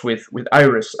talks with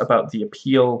Iris about the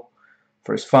appeal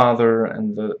for his father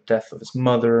and the death of his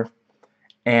mother,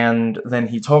 and then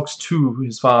he talks to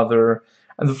his father,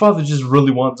 and the father just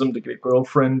really wants him to get a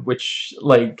girlfriend, which,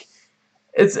 like,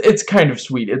 it's kind of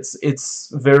sweet.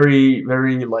 It's very,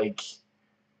 very, like,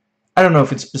 I don't know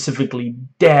if it's specifically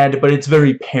dad, but it's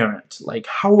very parent. Like,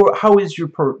 how is your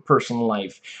personal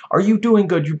life? Are you doing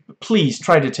good? You please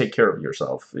try to take care of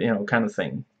yourself, you know, kind of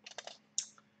thing.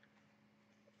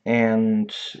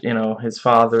 And, you know, his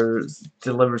father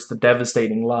delivers the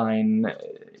devastating line,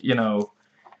 you know,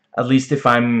 at least if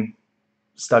I'm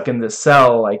stuck in this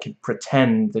cell, I could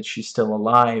pretend that she's still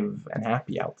alive and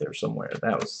happy out there somewhere.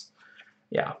 That was,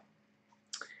 yeah.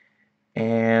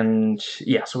 And,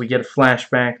 yeah, so we get a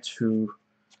flashback to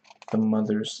the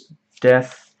mother's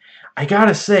death. I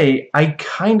gotta say, I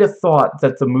kind of thought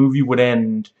that the movie would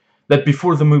end, that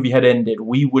before the movie had ended,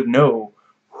 we would know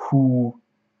who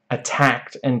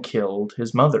attacked and killed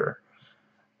his mother.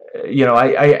 You know,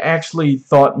 I actually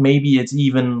thought maybe it's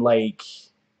even like,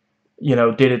 you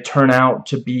know, did it turn out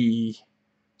to be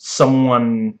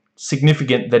someone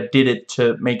significant that did it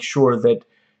to make sure that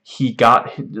he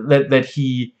got, that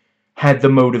he had the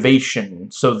motivation,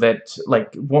 so that,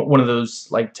 like, one of those,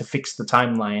 like, to fix the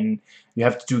timeline, you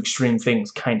have to do extreme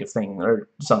things kind of thing, or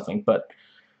something, but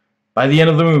by the end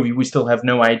of the movie, we still have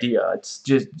no idea. It's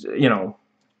just, you know,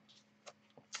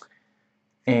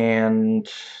 and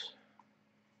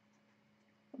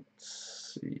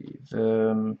let's see,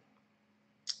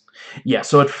 yeah,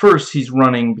 so at first he's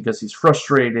running because he's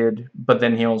frustrated, but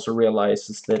then he also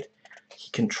realizes that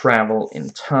he can travel in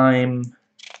time.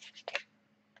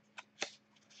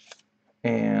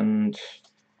 And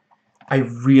I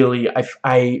really,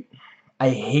 I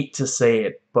hate to say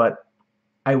it, but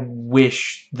I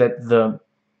wish that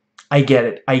I get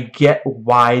it. I get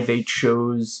why they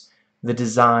chose the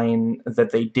design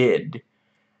that they did.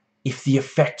 If the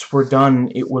effects were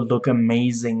done, it would look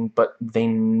amazing, but they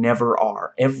never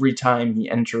are. Every time he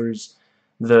enters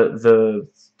the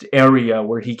area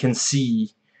where he can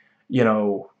see, you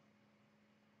know,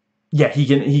 yeah, he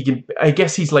can, I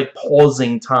guess he's like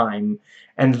pausing time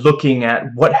and looking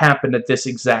at what happened at this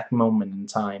exact moment in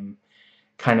time,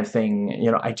 kind of thing.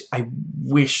 You know, I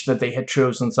wish that they had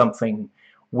chosen something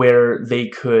where they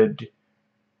could,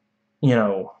 you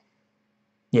know,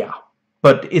 yeah.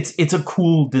 But it's a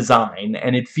cool design,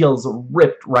 and it feels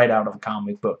ripped right out of a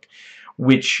comic book,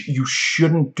 which you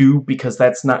shouldn't do because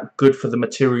that's not good for the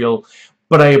material,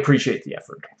 but I appreciate the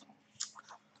effort.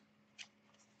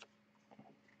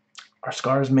 Our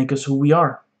scars make us who we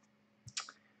are.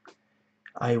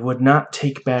 I would not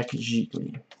take back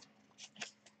Gigli.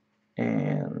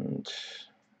 And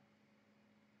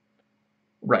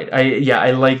right,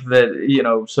 I like that, you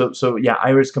know, so yeah,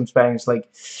 Iris comes back and it's like,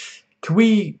 can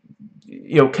we,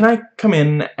 you know, can I come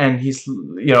in? And he's,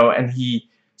 you know, and he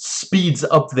speeds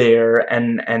up there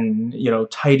and you know,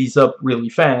 tidies up really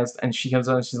fast, and she comes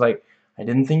on and she's like, I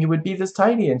didn't think it would be this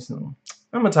tidy. And she's like,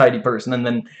 I'm a tidy person. And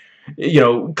then, you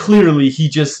know, clearly he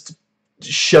just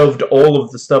shoved all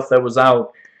of the stuff that was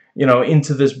out, you know,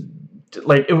 into this,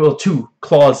 like, well, two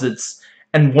closets,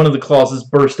 and one of the closets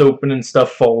burst open and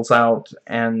stuff falls out,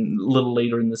 and a little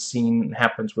later in the scene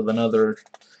happens with another.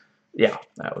 Yeah,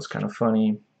 that was kind of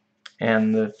funny.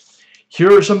 And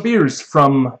here are some beers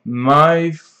from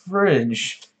my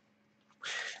fridge.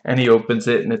 And he opens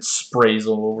it and it sprays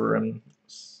all over him.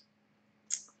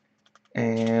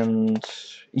 And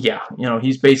yeah, you know,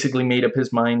 he's basically made up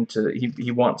his mind to,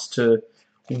 he wants to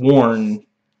warn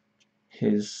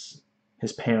his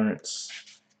parents,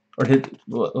 or his,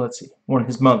 let's see, warn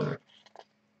his mother.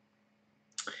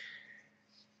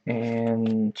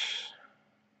 And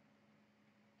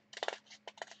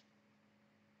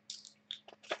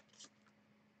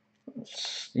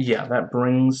yeah, that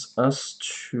brings us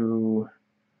to,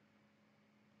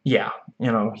 yeah,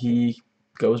 you know, he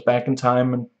goes back in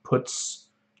time and puts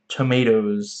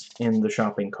tomatoes in the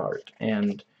shopping cart,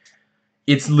 and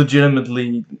it's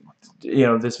legitimately, you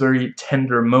know, this very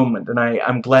tender moment, and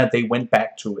I'm glad they went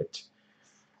back to it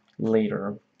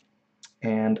later.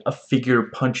 And a figure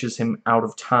punches him out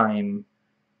of time.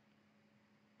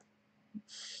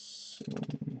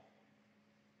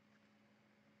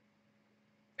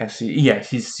 Yeah,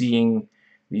 he's seeing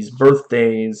these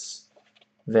birthdays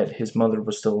that his mother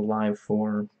was still alive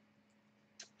for.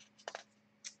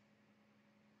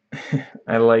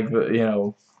 I like the, you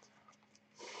know,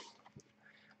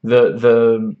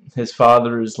 his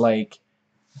father is like,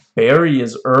 Barry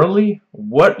is early?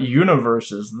 What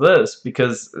universe is this?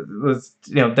 Because,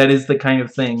 you know, that is the kind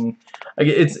of thing.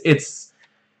 It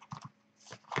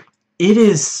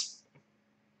is,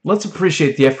 let's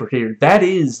appreciate the effort here. That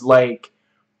is like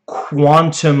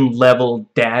quantum level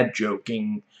dad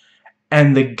joking,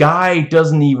 and the guy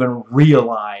doesn't even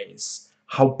realize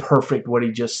how perfect what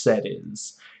he just said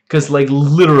is. Because, like,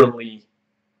 literally,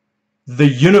 the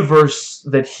universe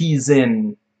that he's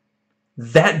in,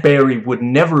 that Barry would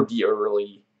never be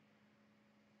early.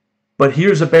 But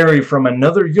here's a Barry from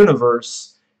another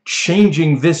universe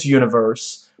changing this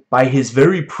universe by his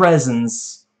very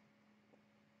presence.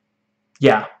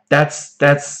 Yeah,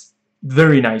 that's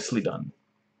very nicely done.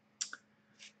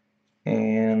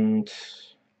 And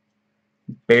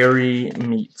Barry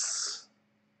meets.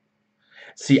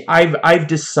 See, I've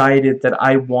decided that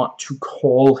I want to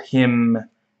call him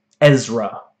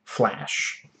Ezra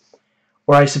Flash.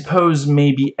 Or I suppose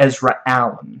maybe Ezra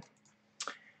Allen.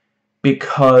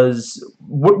 Because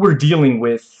what we're dealing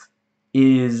with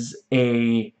is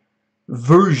a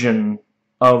version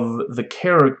of the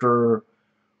character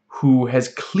who has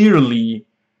clearly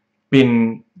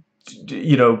been,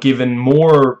 you know, given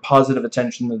more positive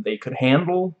attention than they could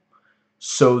handle.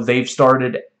 So they've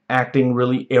started acting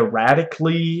really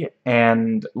erratically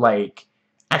and, like,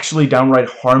 actually downright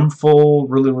harmful,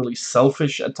 really, really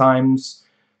selfish at times.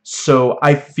 So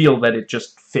I feel that it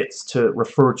just fits to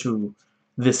refer to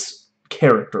this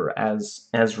character as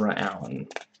Ezra Allen.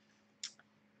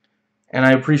 And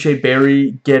I appreciate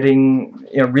Barry getting,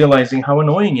 you know, realizing how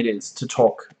annoying it is to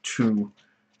talk to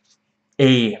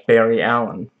a Barry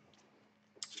Allen.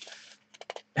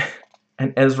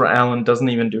 And Ezra Allen doesn't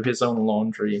even do his own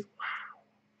laundry.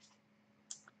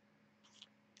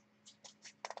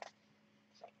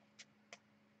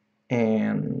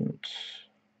 And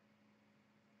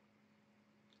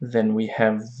then we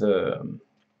have the,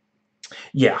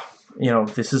 yeah, you know,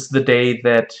 this is the day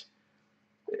that,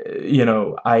 you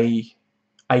know, I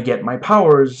get my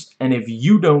powers, and if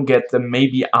you don't get them,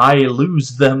 maybe I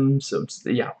lose them. So,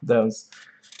 yeah, those.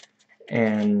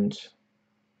 And,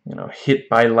 you know, hit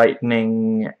by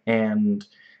lightning, and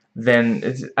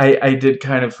then I did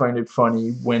kind of find it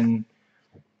funny when,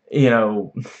 you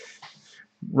know,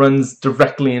 runs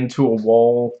directly into a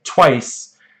wall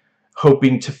twice,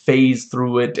 hoping to phase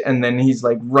through it, and then he's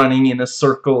like running in a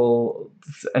circle,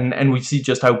 and we see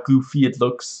just how goofy it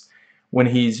looks when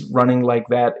he's running like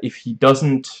that. If he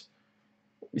doesn't,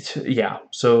 yeah,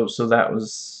 so that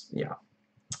was, yeah.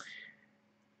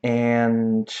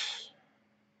 And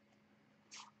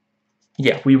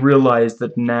yeah, we realize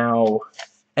that now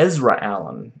Ezra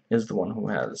Allen is the one who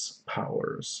has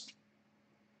powers.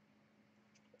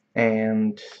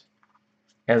 And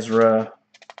Ezra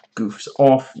goofs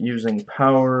off using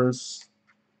powers,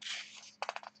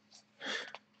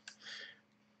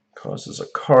 causes a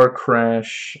car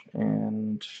crash,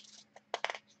 and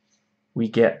we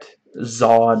get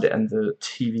Zod and the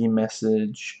TV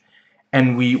message,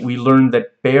 and we learn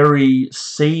that Barry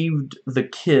saved the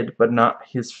kid but not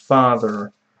his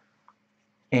father,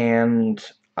 and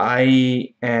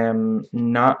I am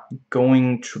not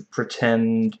going to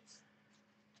pretend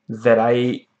that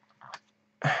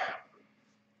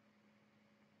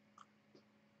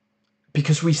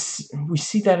because we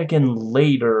see that again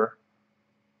later.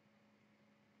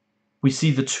 We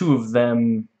see the two of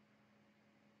them.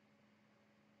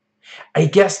 I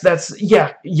guess that's,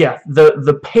 yeah,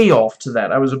 the payoff to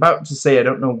that. I was about to say I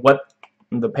don't know what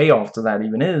the payoff to that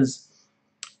even is,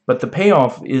 but the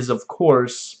payoff is, of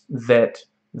course, that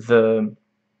the,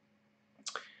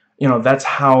 you know, that's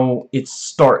how it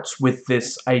starts with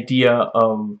this idea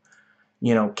of,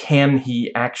 You know, can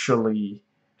he actually,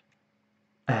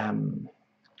 can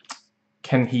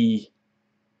he,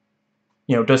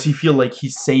 you know, does he feel like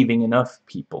he's saving enough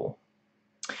people?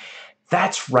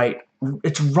 That's right.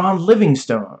 It's Ron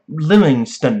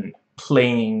Livingston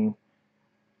playing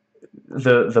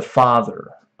the father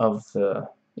of the,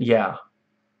 yeah,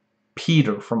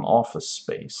 Peter from Office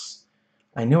Space.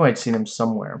 I knew I'd seen him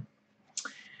somewhere.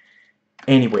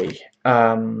 Anyway,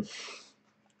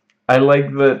 I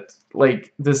like that,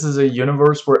 like, this is a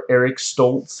universe where Eric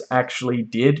Stoltz actually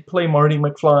did play Marty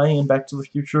McFly in Back to the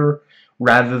Future,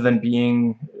 rather than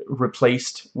being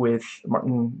replaced with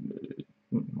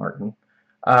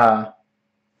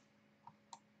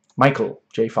Michael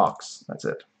J. Fox. That's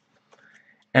it.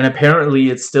 And apparently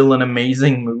it's still an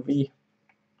amazing movie.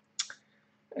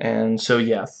 And so,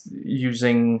 yeah,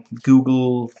 using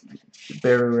Google,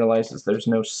 Barry realizes there's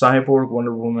no Cyborg,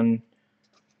 Wonder Woman,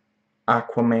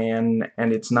 Aquaman,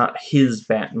 and it's not his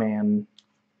Batman.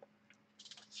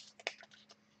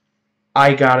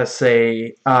 I gotta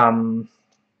say,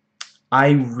 I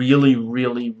really,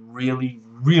 really, really,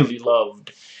 really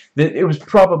loved that. It was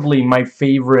probably my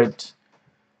favorite,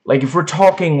 like, if we're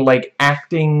talking, like,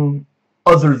 acting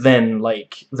other than,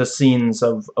 like, the scenes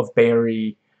of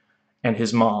Barry and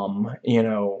his mom, you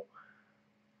know,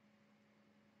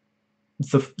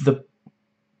 the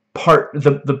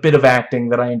bit of acting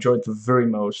that I enjoyed the very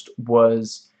most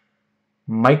was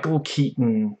Michael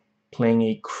Keaton playing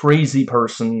a crazy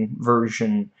person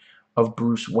version of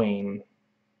Bruce Wayne,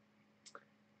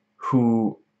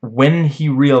 who, when he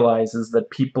realizes that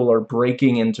people are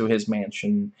breaking into his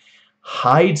mansion,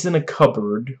 hides in a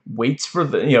cupboard, waits for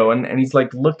the, you know, and he's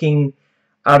like looking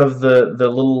out of the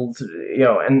little, you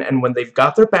know, and when they've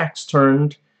got their backs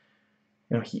turned,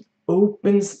 you know, he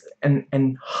opens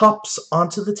and hops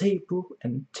onto the table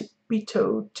and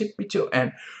tippy-toe,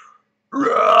 and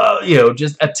you know,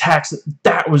 just attacks.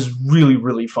 That was really,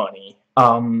 really funny.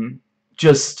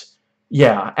 Just,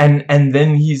 yeah, and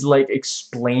then he's like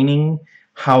explaining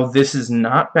how this is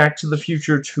not Back to the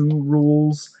Future 2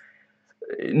 rules.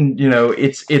 You know,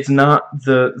 it's not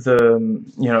the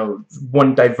you know,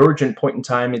 one divergent point in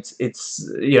time. It's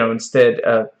you know, instead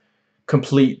a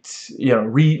complete, you know,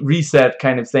 reset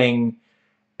kind of thing.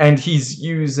 And he's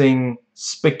using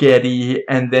spaghetti,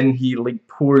 and then he like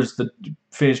pours the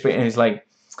finished spaghetti, and he's like,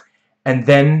 and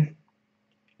then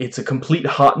it's a complete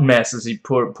hot mess as he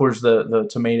pours the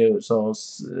tomato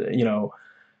sauce. You know,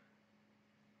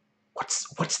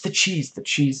 what's the cheese? The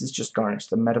cheese is just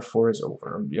garnished. The metaphor is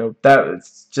over. You know,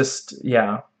 that's just,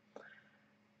 yeah.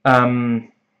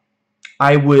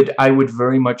 I would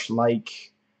very much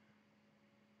like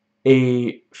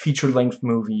a feature-length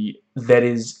movie that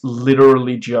is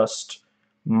literally just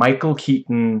Michael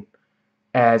Keaton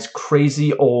as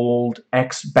crazy old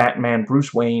ex-Batman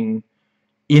Bruce Wayne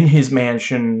in his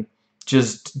mansion,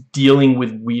 just dealing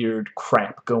with weird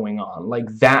crap going on. Like,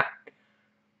 that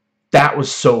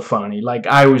was so funny. Like,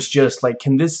 I was just like,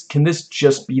 can this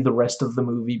just be the rest of the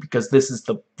movie? Because this is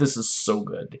so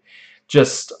good.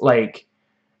 Just like,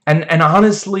 and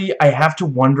honestly, I have to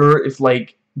wonder if,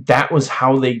 like, that was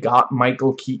how they got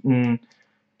Michael Keaton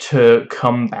to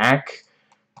come back,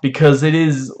 because it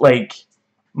is like,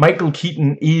 Michael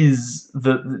Keaton is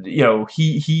the, you know,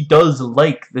 he does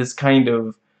like this kind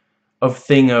of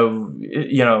thing of,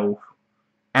 you know,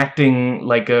 acting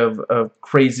like a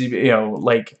crazy, you know,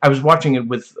 like, I was watching it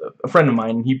with a friend of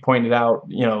mine, and he pointed out,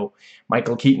 you know,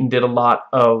 Michael Keaton did a lot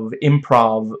of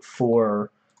improv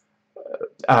for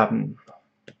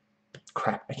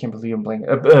crap, I can't believe I'm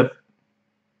blanking,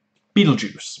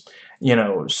 Beetlejuice, you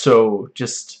know. So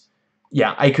just,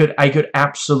 yeah, I could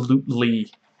absolutely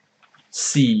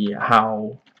see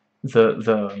how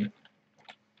the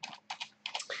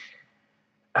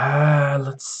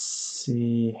let's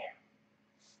see,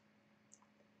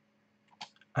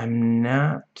 I'm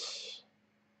not,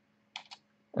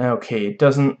 okay, it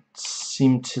doesn't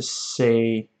seem to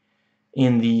say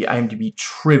in the IMDb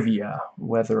trivia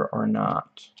whether or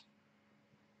not.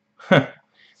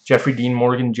 Jeffrey Dean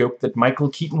Morgan joked that Michael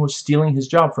Keaton was stealing his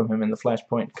job from him in the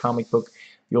Flashpoint comic book.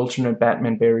 The alternate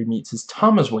Batman Barry meets his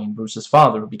Thomas Wayne, Bruce's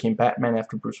father, who became Batman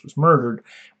after Bruce was murdered.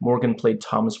 Morgan played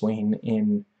Thomas Wayne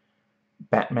in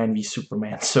Batman v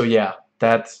Superman. So yeah,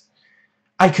 that's,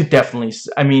 I could definitely,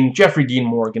 I mean, Jeffrey Dean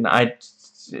Morgan,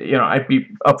 you know, I'd be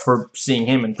up for seeing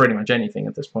him in pretty much anything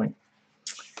at this point.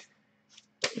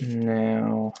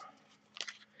 Now,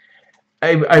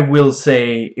 I will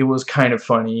say it was kind of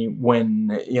funny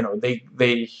when, you know, they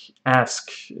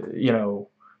ask, you know,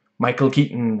 Michael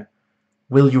Keaton,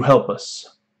 will you help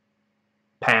us?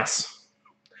 Pass.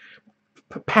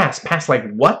 Pass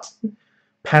like what?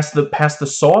 Pass the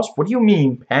sauce? What do you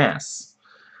mean, pass?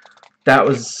 That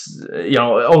was, you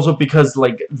know, also because,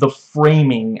 like, the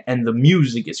framing and the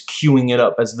music is queuing it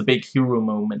up as the big hero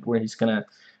moment where he's gonna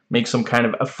make some kind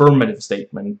of affirmative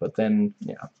statement, but then,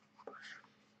 yeah.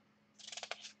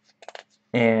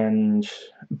 And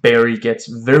Barry gets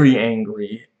very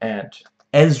angry at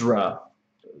Ezra.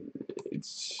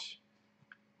 It's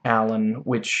Alan,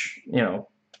 which, you know,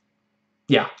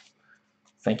 yeah.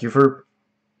 Thank you for,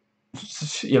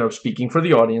 you know, speaking for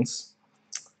the audience.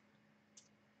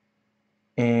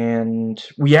 And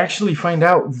we actually find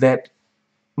out that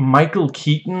Michael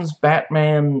Keaton's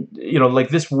Batman, you know, like,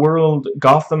 this world,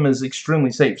 Gotham, is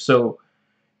extremely safe. So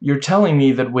you're telling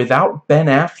me that without Ben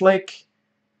Affleck,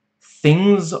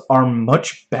 things are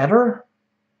much better?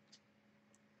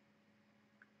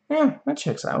 Yeah, that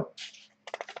checks out.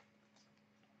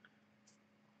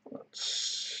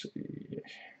 Let's see.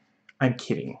 I'm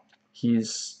kidding.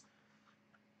 He's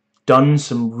done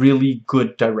some really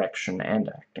good direction and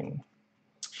acting.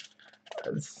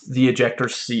 The ejector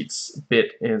seats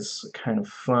bit is kind of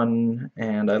fun,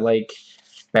 and I like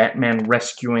Batman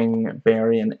rescuing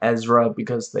Barry and Ezra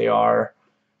because they are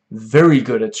very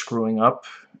good at screwing up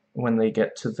when they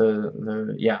get to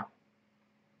the yeah.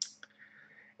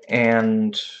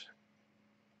 And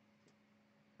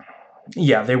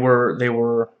yeah, they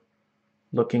were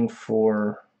looking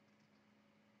for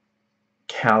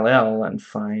Kal-El and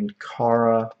find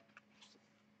Kara.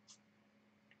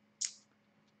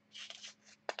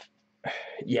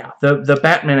 Yeah, the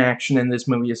Batman action in this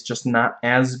movie is just not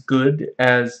as good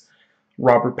as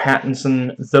Robert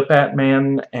Pattinson, the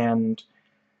Batman, and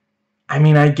I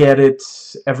mean, I get it.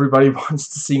 Everybody wants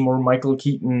to see more Michael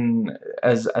Keaton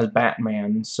as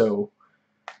Batman, so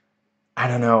I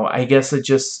don't know. I guess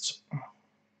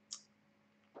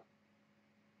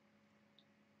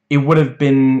it would have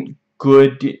been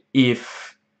good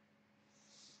if,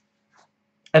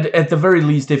 at the very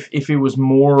least, if it was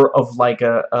more of like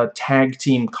a tag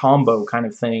team combo kind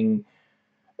of thing,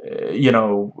 you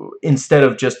know, instead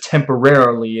of just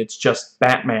temporarily, it's just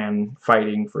Batman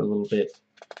fighting for a little bit.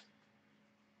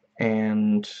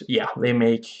 And yeah, they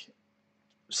make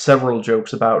several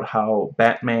jokes about how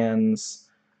Batman's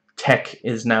tech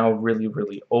is now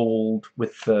really old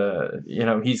with the, you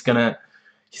know, he's gonna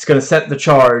set the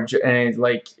charge, and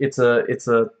like it's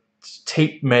a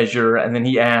tape measure, and then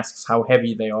he asks how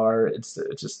heavy they are. It's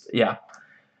just, yeah.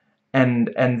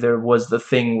 And there was the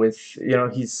thing with, you know,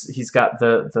 he's got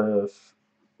the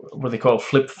what they call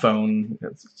flip phone.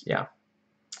 Yeah.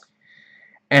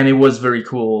 And it was very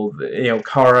cool. You know,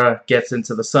 Kara gets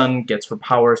into the sun, gets her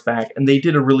powers back, and they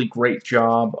did a really great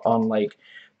job on, like,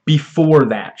 before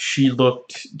that, she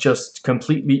looked just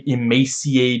completely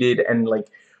emaciated, and, like,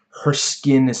 her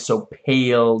skin is so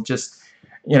pale, just,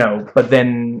 you know, but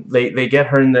then they get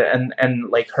her in the, and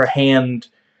like, her hand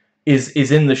is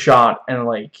in the shot, and,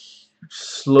 like,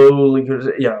 slowly,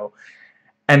 you know,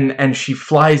 and she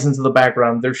flies into the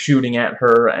background, they're shooting at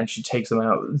her, and she takes them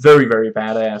out. Very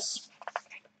badass.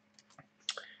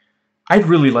 I'd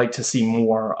really like to see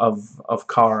more of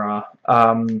Kara.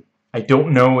 I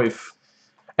don't know if,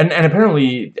 and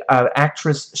apparently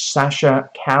actress Sasha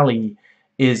Calle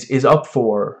is up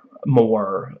for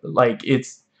more. Like,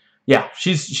 it's, yeah,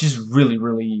 she's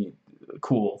really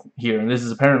cool here, and this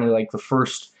is apparently like the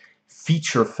first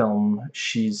feature film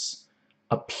she's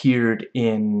appeared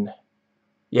in.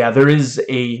 Yeah, there is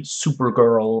a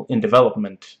Supergirl in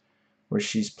development where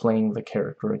she's playing the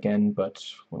character again, but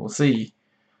we'll see.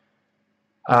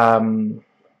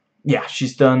 Yeah,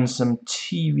 she's done some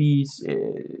TV,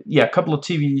 yeah, a couple of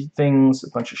TV things, a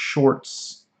bunch of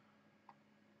shorts.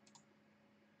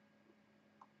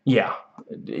 Yeah,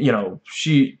 you know,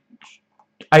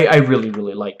 I really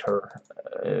liked her,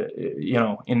 you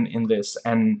know, in this,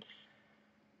 and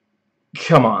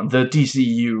come on, the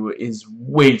DCU is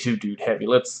way too dude heavy.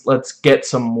 Let's get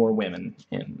some more women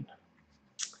in.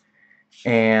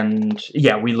 And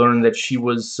yeah, we learned that she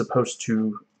was supposed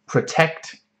to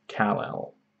protect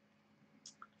Kal-El.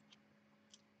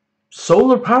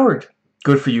 Solar powered.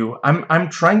 Good for you. I'm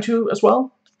trying to as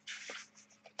well.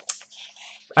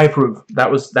 I approve.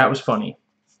 That was funny.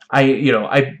 You know,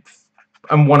 I'm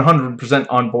 100%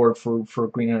 on board for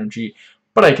green energy,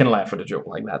 but I can laugh at a joke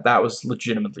like that. That was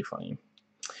legitimately funny.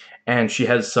 And she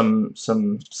has some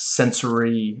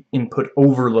sensory input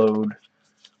overload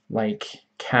like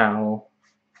Cal.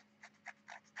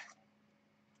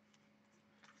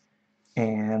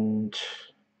 And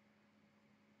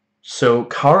so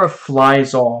Kara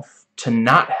flies off to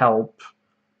not help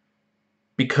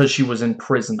because she was in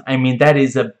prison. I mean, that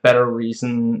is a better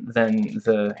reason than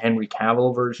the Henry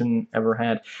Cavill version ever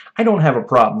had. I don't have a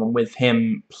problem with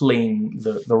him playing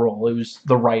the role. It was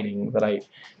the writing that I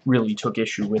really took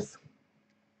issue with.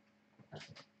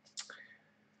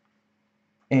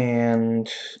 And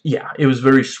yeah, it was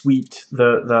very sweet.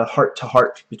 The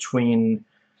heart-to-heart between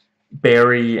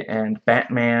Barry and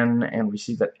Batman, and we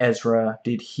see that Ezra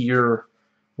did hear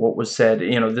what was said.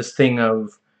 You know, this thing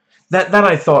of that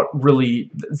I thought really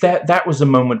that was a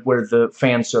moment where the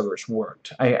fan service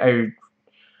worked. I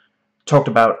talked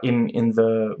about in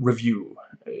the review.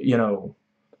 You know,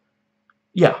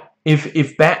 yeah.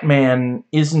 If Batman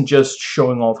isn't just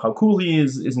showing off how cool he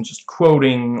is, isn't just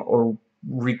quoting or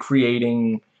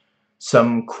recreating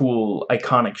some cool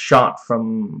iconic shot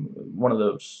from one of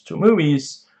those two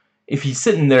movies, if he's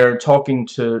sitting there talking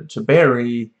to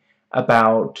Barry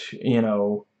about, you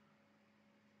know,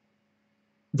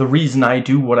 the reason I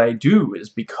do what I do is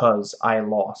because I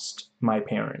lost my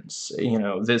parents, you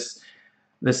know, this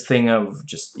thing of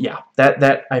just, yeah,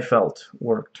 that I felt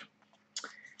worked.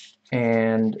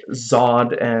 And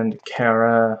Zod and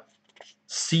Kara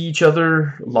see each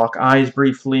other, lock eyes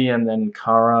briefly, and then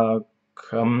Kara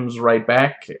comes right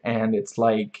back, and it's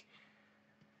like,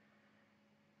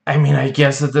 I mean, I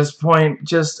guess at this point,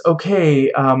 just,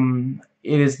 okay,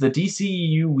 it is the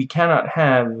DCEU, we cannot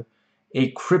have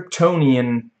a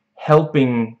Kryptonian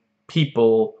helping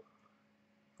people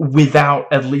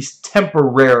without at least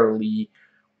temporarily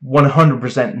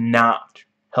 100% not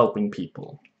helping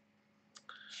people.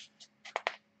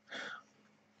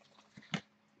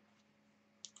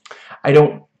 I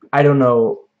don't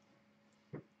know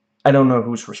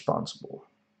who's responsible.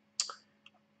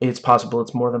 It's possible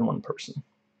it's more than one person.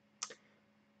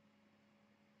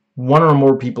 One or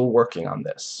more people working on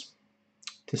this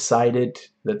decided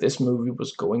that this movie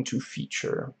was going to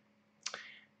feature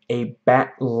a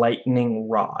bat lightning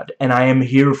rod, and I am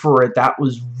here for it. That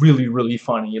was really, really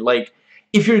funny. Like,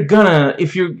 if you're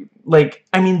like,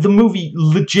 I mean, the movie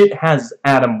legit has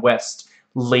Adam West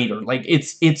later. Like,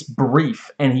 it's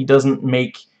brief, and he doesn't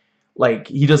make, like,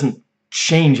 he doesn't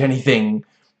change anything.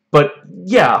 But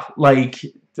yeah, like,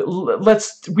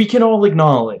 we can all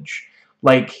acknowledge,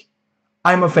 like,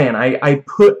 I'm a fan. I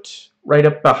put right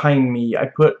up behind me, I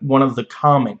put one of the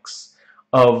comics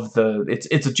of the,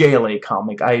 it's a JLA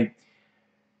comic.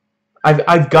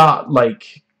 I've got,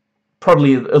 like,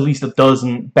 probably at least a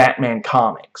dozen Batman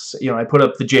comics. You know, I put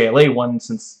up the JLA one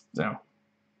since, you know,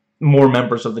 more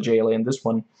members of the JLA in this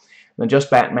one than just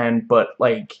Batman, but,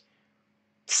 like,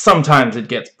 sometimes it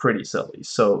gets pretty silly.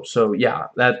 So yeah,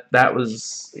 that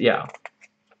was, yeah.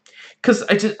 Because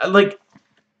I just, like,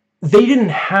 they didn't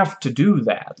have to do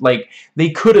that. Like, they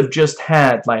could have just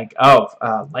had, like, oh,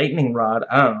 lightning rod,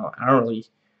 I don't know,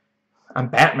 I'm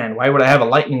Batman, why would I have a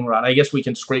lightning rod? I guess we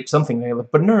can scrape something together.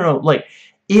 But no, like,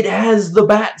 it has the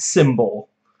bat symbol,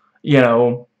 you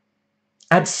know.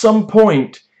 At some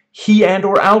point, he and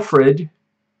or Alfred,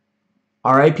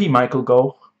 R.I.P. Michael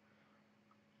Gough,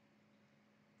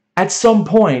 at some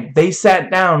point, they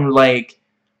sat down like,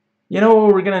 you know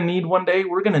what we're gonna need one day?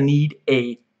 We're gonna need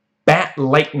a bat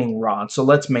lightning rod. So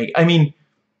let's make, I mean,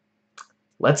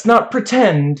 let's not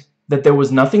pretend that there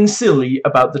was nothing silly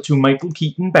about the two Michael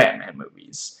Keaton Batman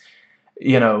movies.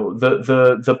 You know,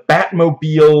 the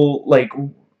Batmobile, like,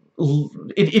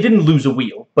 it didn't lose a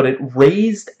wheel, but it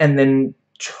raised and then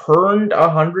turned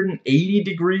 180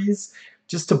 degrees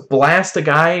just to blast a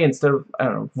guy instead of, I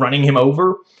don't know, running him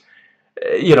over.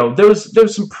 You know,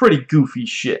 there's some pretty goofy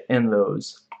shit in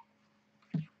those.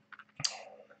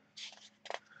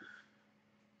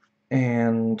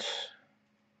 And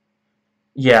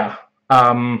yeah,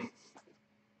 Barry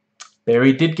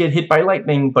did get hit by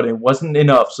lightning, but it wasn't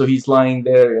enough, so he's lying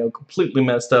there, you know, completely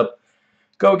messed up.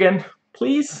 Go again,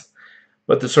 please?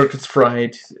 But the circuit's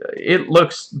fried. It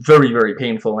looks very, very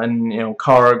painful, and, you know,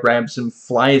 Kara grabs him,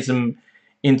 flies him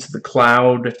into the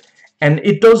cloud, and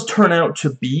it does turn out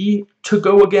to be to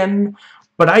go again,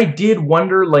 but I did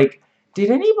wonder, like, did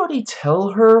anybody tell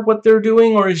her what they're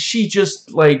doing, or is she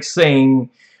just, like, saying,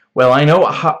 well, I know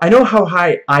how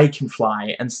high I can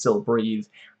fly and still breathe.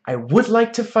 I would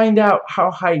like to find out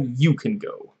how high you can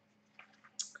go.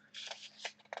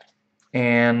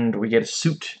 And we get a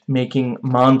suit-making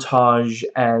montage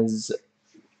as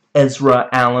Ezra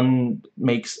Allen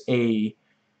makes a,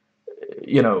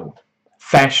 you know,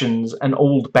 fashions an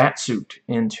old Batsuit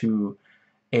into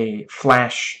a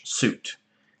Flash suit.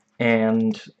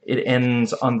 And it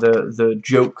ends on the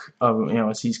joke of, you know,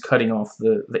 as he's cutting off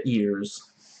the ears.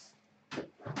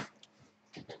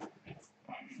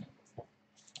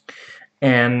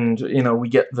 And, you know, we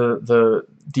get the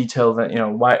detail that, you know,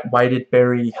 why did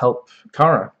Barry help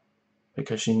Kara?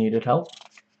 Because she needed help.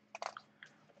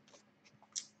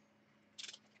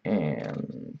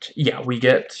 And yeah, we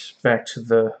get back to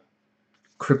the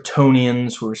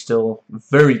Kryptonians, who are still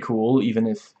very cool, even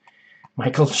if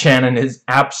Michael Shannon is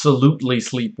absolutely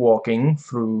sleepwalking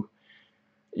through.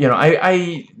 You know,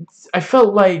 I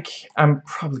felt like, I'm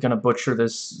probably gonna butcher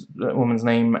this woman's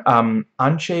name,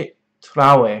 Antje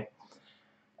Traue,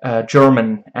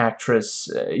 German actress.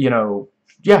 You know,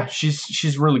 yeah,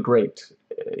 she's really great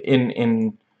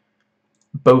in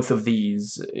both of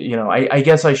these. You know, I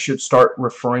guess I should start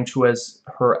referring to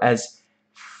her as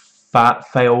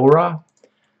Faora,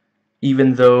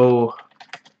 even though,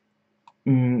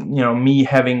 you know, me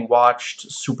having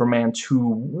watched Superman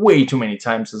 2 way too many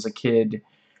times as a kid,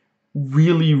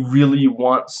 really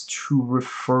wants to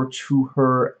refer to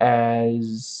her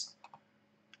as,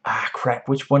 crap,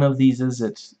 which one of these is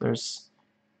it? Is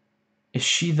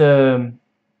she the,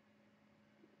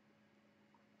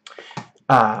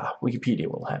 Wikipedia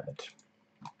will have it.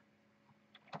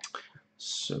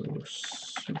 So,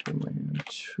 Superman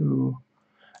 2,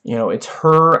 you know, it's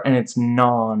her and it's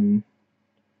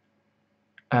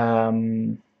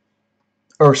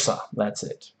Ursa, that's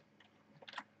it.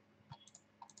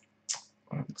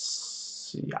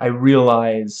 Let's see, I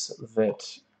realize that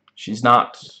she's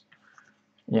not,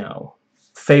 you know,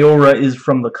 Faora is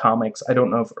from the comics. I don't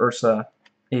know if Ursa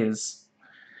is.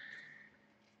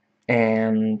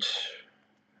 And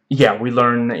yeah, we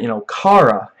learn, you know,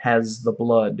 Kara has the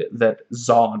blood that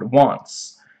Zod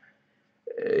wants.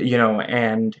 You know,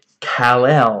 and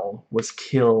Kal-El was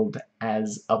killed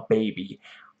as a baby.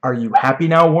 Are you happy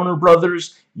now, Warner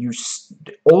Brothers?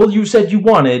 All you said you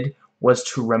wanted was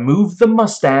to remove the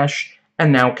mustache,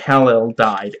 and now Kal-El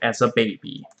died as a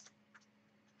baby.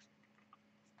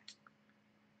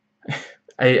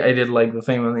 I did like the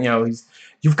thing, you know,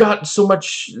 you've got so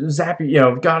much zappy, you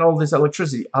know, you've got all this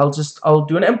electricity. I'll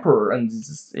do an emperor, and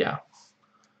just, yeah.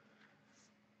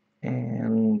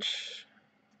 And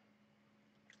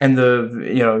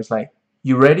you know, it's like,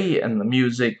 you ready? And the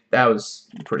music, that was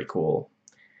pretty cool.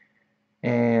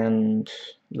 And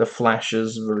the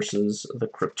Flashes versus the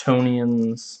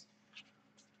Kryptonians.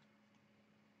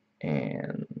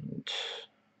 And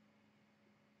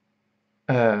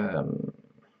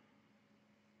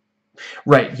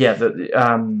right, yeah,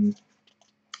 the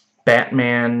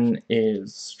Batman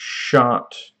is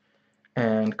shot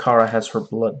and Kara has her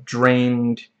blood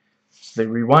drained. So they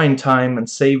rewind time and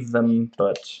save them,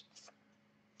 but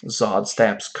Zod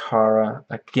stabs Kara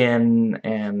again,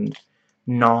 and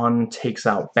Non takes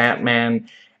out Batman.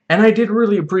 And I did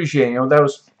really appreciate, you know, that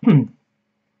was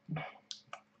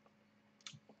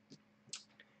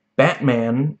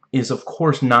Batman is of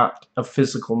course not a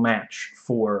physical match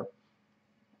for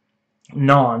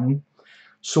Non.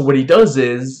 So what he does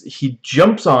is he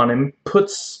jumps on him,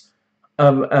 puts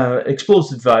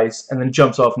explosive device, and then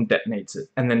jumps off and detonates it,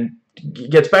 and then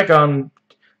gets back on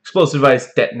explosive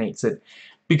device, detonates it,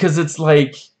 because it's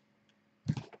like,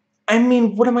 I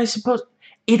mean, what am I supposed?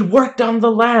 It worked on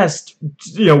the last,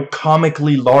 you know,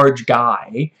 comically large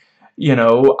guy. You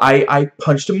know, I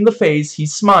punched him in the face, he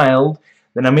smiled,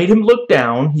 then I made him look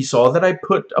down, he saw that I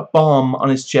put a bomb on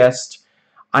his chest,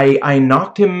 I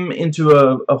knocked him into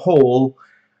a hole,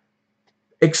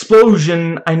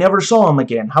 explosion, I never saw him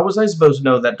again. How was I supposed to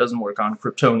know that doesn't work on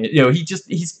Kryptonian? You know,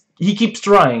 he keeps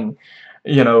trying.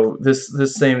 You know, this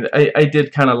same, I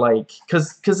did kind of like,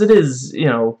 because it is, you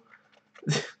know,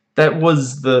 that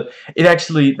was that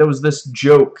was this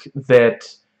joke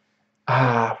that,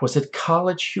 was it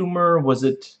College Humor? Was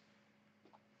it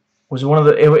one of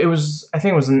the, it was, I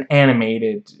think it was an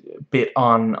animated bit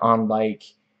on like,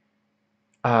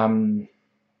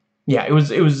 yeah, it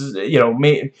was, you know,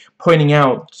 pointing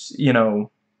out, you know,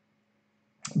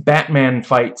 Batman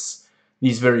fights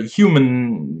these very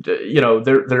human, you know,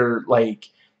 they're like,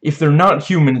 if they're not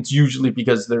human, it's usually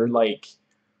because they're like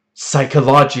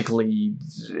psychologically,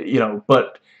 you know,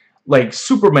 but like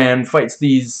Superman fights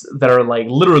these that are like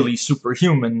literally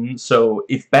superhuman. So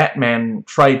if Batman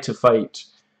tried to fight,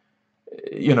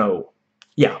 you know,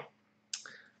 yeah.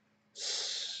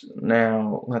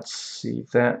 Now let's see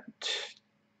that.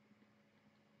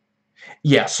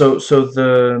 Yeah, so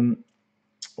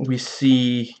we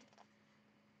see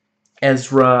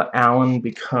Ezra Allen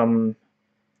become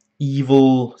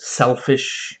evil,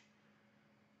 selfish.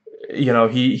 You know,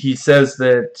 he says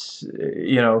that,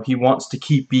 you know, he wants to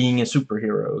keep being a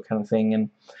superhero kind of thing, and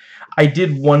I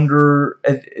did wonder,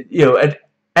 you know,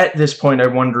 at this point I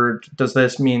wondered, does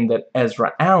this mean that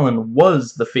Ezra Allen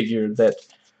was the figure that,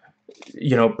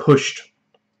 you know, pushed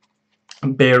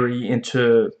Barry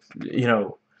into,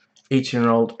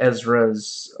 18-year-old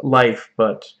Ezra's life,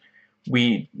 but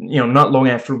we, not long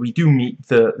after, we do meet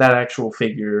that actual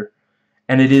figure,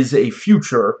 and it is a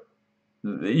future,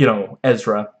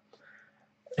 Ezra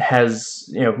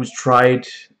has, who's tried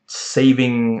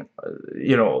saving,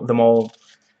 them all,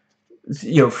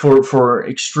 for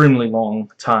extremely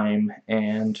long time,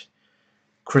 and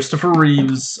Christopher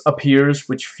Reeves appears,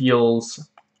 which feels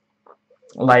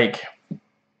like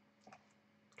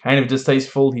kind of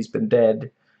distasteful. He's been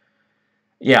dead.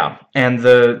 Yeah, and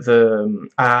it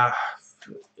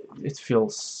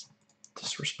feels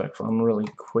disrespectful. I'm really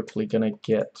quickly gonna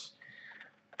get,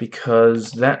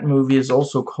 because that movie is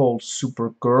also called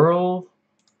Supergirl.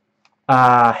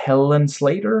 Helen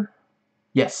Slater?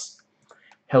 Yes.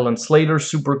 Helen Slater,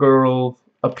 Supergirl,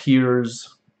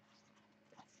 appears.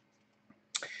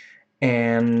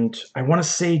 And I want to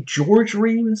say George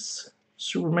Reeves,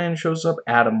 Superman, shows up.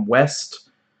 Adam West,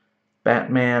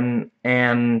 Batman,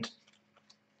 and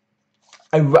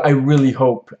I really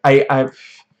hope...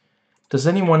 does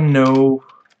anyone know...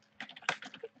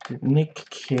 Did Nick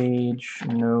Cage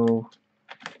know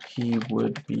he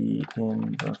would be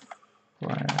in The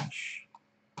Flash?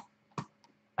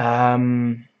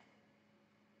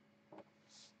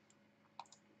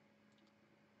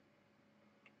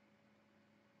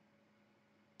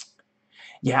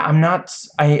 Yeah, I'm not...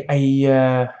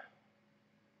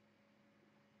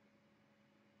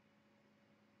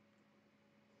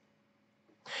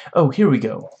 Oh, here we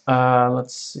go.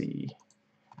 Let's see.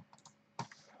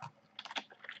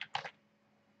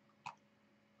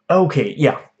 Okay,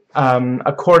 yeah.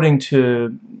 According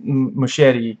to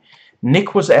Muschietti,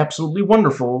 Nick was absolutely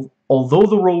wonderful. Although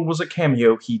the role was a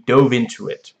cameo, he dove into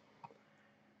it.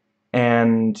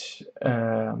 And,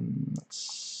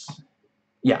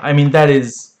 yeah, I mean, it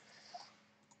is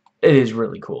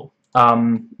really cool.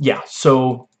 Yeah,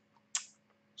 so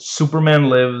Superman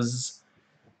lives,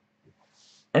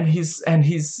 and he's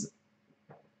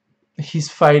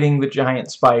fighting the giant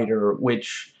spider,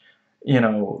 which,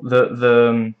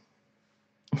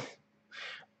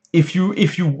 if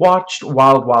you watched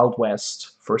Wild Wild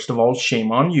West, first of all,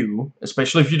 shame on you,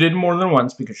 especially if you did more than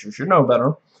once, because you should know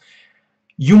better.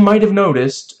 You might have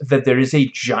noticed that there is a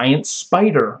giant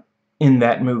spider in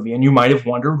that movie, and you might have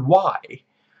wondered why.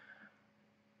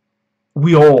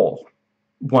 We all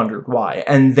wondered why.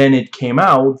 And then it came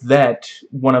out that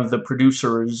one of the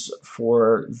producers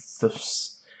for the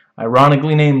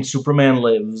ironically named Superman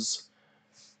Lives,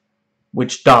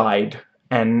 which died,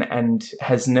 and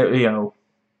has no,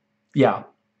 yeah.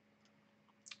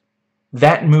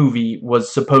 That movie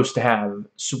was supposed to have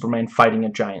Superman fighting a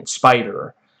giant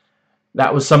spider.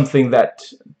 That was something that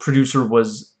producer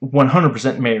was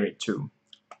 100% married to.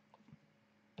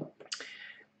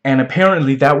 And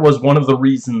apparently that was one of the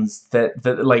reasons that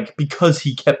like, because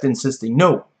he kept insisting,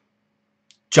 no,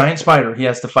 giant spider, he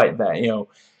has to fight that,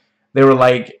 They were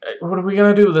like, what are we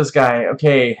gonna do with this guy?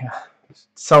 Okay,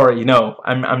 sorry, no,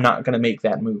 I'm not gonna make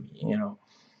that movie,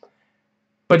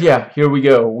 But yeah, here we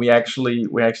go. We actually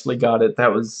got it.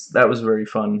 That was very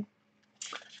fun.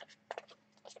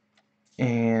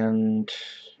 And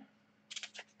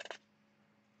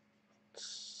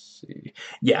let's see.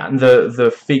 Yeah,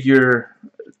 the figure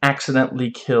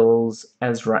accidentally kills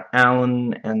Ezra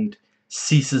Allen and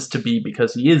ceases to be,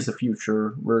 because he is a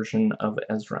future version of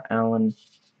Ezra Allen.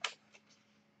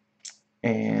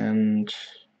 And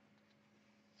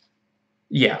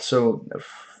yeah, so let's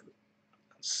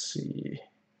see.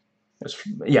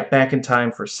 Yeah, back in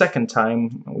time for a second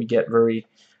time. We get very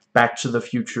Back to the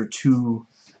Future 2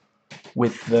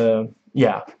 with the,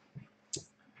 yeah.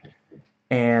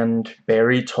 And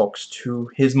Barry talks to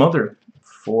his mother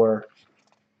for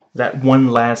that one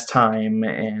last time,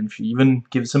 and she even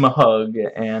gives him a hug,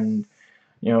 and,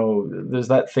 there's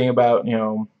that thing about,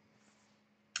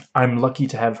 I'm lucky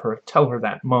to have her. Tell her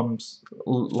that. Moms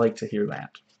like to hear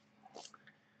that.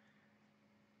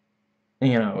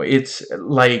 It's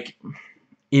like,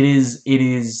 it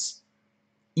is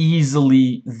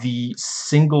easily the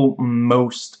single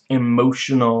most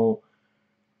emotional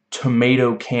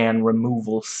tomato can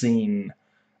removal scene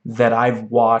that I've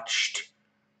watched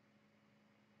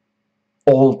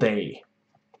all day.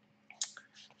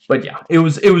 But yeah, it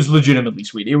was legitimately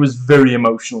sweet. It was very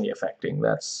emotionally affecting.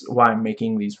 That's why I'm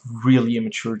making these really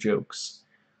immature jokes,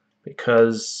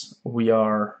 because we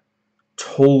are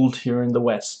told here in the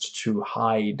West to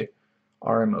hide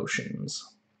our emotions.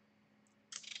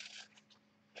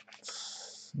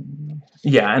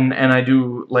 Yeah, and I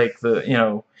do like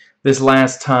the, this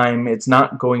last time it's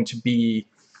not going to be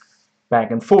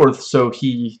back and forth, so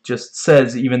he just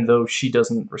says, even though she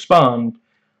doesn't respond,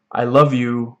 I love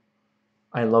you,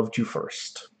 I loved you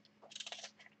first.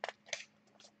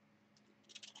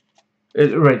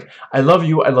 Right. I love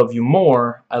you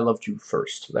more, I loved you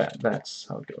first. That's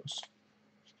how it goes.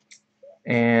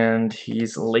 And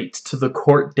he's late to the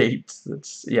court date.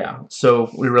 That's, yeah. So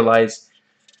we realize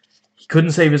he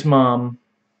couldn't save his mom,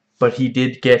 but he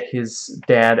did get his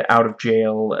dad out of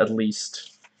jail, at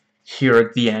least here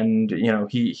at the end. You know,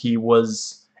 he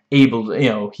was able to, you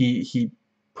know, he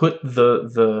put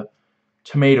the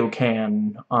tomato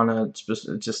can on a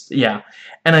just, yeah.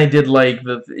 And I did like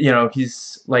the, you know,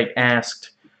 he's like asked,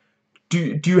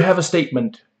 do you have a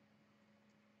statement?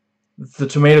 The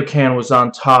tomato can was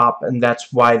on top, and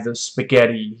that's why the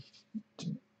spaghetti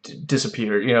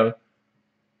disappeared, you know.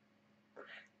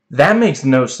 That makes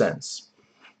no sense.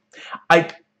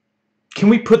 Can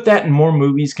we put that in more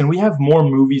movies? Can we have more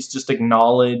movies just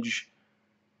acknowledge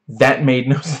that made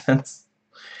no sense?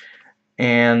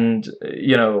 And,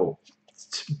 you know,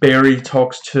 Barry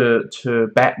talks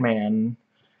to Batman,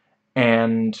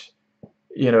 and,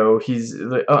 you know, he's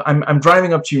like, oh, I'm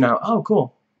driving up to you now. Oh,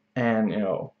 cool. And, you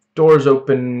know, doors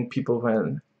open, people,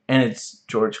 and it's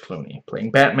George Clooney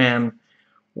playing Batman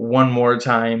one more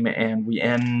time, and we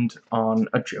end on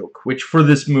a joke, which for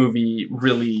this movie,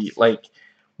 really, like,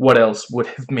 what else would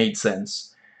have made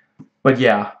sense? But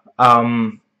yeah,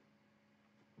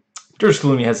 George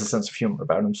Clooney has a sense of humor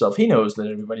about himself. He knows that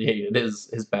everybody hated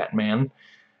his Batman,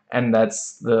 and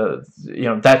that's the, you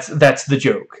know, that's the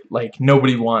joke. Like,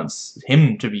 nobody wants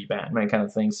him to be Batman, kind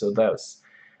of thing. So that was,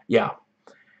 yeah.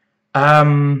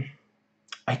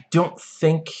 I don't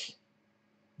think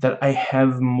that I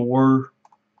have more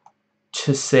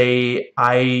to say.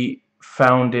 I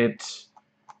found it.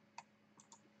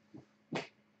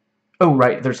 Oh,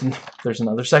 right. There's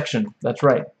another section. That's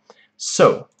right.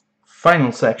 So,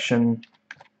 final section.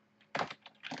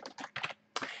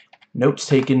 Notes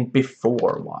taken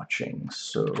before watching.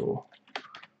 So,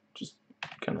 just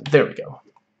kind of, there we go.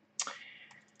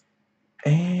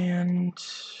 And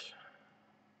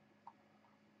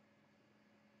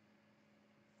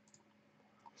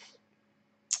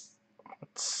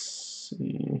let's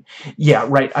see. Yeah,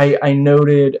 right. I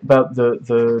noted about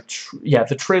the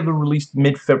trailer released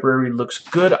mid-February looks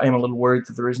good. I am a little worried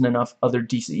that there isn't enough other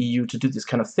DCEU to do this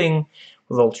kind of thing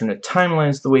with alternate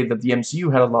timelines, the way that the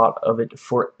MCU had a lot of it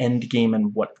for Endgame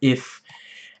and What If.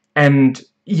 And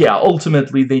yeah,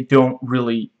 ultimately they don't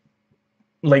really,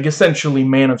 like, essentially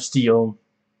Man of Steel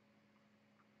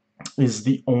is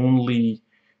the only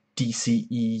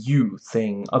DCEU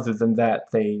thing. Other than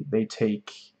that, they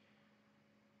take,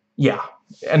 yeah,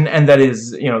 and that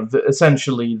is, you know,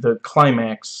 essentially the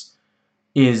climax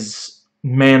is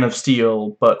Man of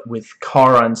Steel, but with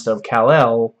Kara instead of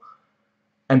Kal-El,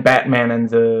 and Batman and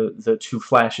the two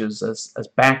Flashes as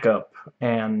backup.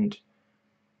 And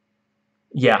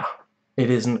yeah, it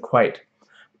isn't quite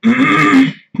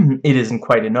it isn't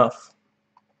quite enough.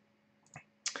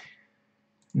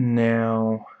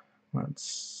 Now,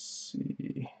 let's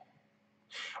see.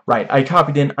 Right, I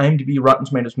copied in IMDb, Rotten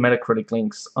Tomatoes, Metacritic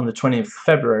links on the 20th of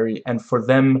February, and for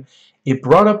them, it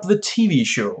brought up the TV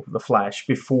show, The Flash,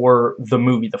 before the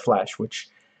movie, The Flash, which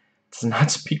does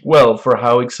not speak well for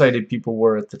how excited people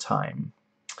were at the time.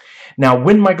 Now,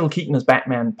 when Michael Keaton as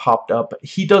Batman popped up,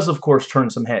 he does, of course, turn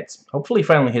some heads. Hopefully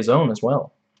finally his own as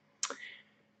well.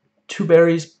 Two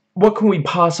berries, what can we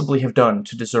possibly have done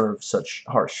to deserve such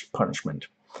harsh punishment?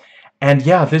 And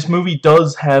yeah, this movie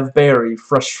does have Barry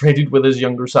frustrated with his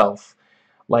younger self.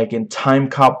 Like in Time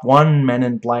Cop 1, Men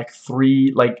in Black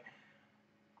 3, like,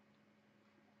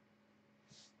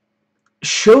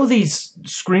 show these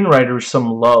screenwriters some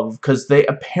love, because they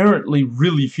apparently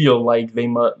really feel like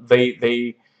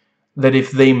that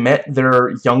if they met their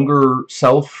younger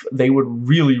self, they would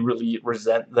really, really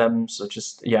resent them. So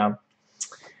just, yeah.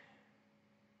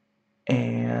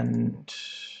 And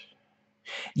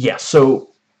yeah, so,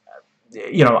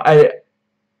 you know,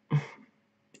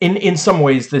 in some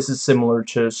ways this is similar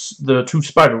to the two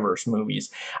Spider-Verse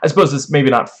movies. I suppose it's maybe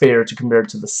not fair to compare it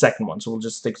to the second one, so we'll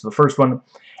just stick to the first one.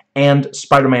 And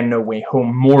Spider-Man No Way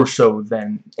Home more so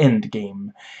than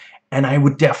Endgame. And I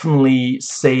would definitely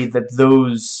say that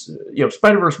those, you know,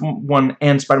 Spider-Verse 1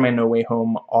 and Spider-Man No Way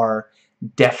Home are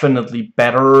definitely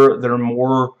better. They're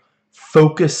more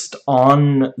focused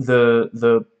on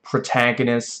the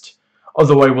protagonist,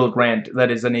 although I will grant that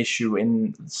is an issue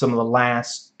in some of the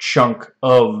last chunk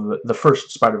of the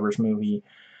first Spider-Verse movie.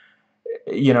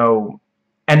 You know,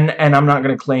 and I'm not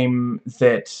going to claim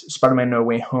that Spider-Man No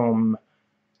Way Home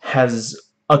has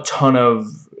a ton of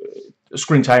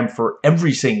screen time for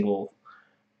every single...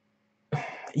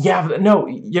 Yeah, no,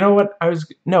 you know what?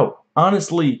 No.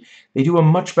 honestly, they do a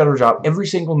much better job. Every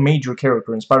single major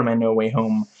character in Spider-Man No Way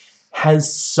Home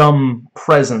has some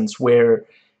presence, where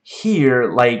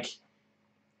here, like,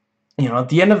 you know, at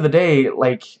the end of the day,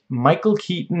 like, Michael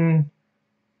Keaton,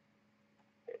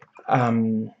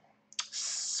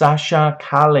 Sasha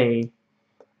Calle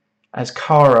as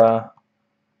Kara,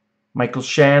 Michael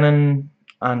Shannon,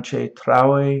 Anche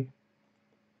Traue,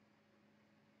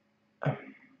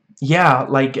 yeah,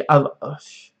 like,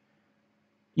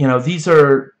 you know,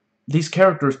 these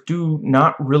characters do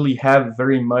not really have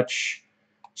very much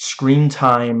screen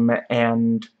time,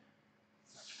 and,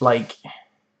 like,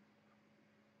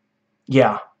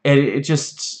 yeah, it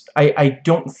just, I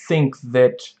don't think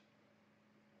that,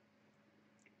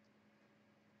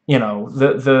 you know,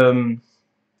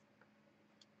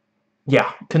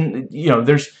 yeah, you know,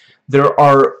 there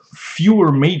are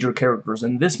fewer major characters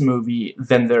in this movie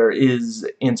than there is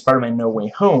in Spider-Man No Way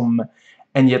Home,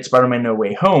 and yet Spider-Man No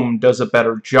Way Home does a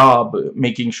better job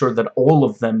making sure that all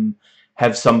of them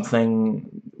have something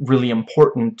really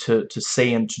important to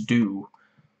say and to do.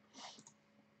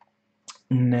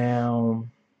 Now,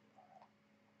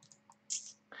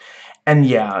 and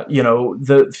yeah, you know,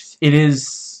 it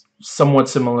is somewhat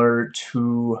similar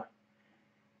to,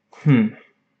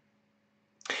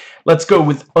 let's go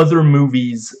with other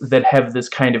movies that have this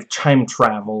kind of time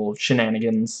travel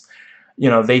shenanigans. You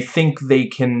know, they think they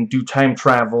can do time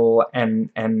travel and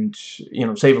you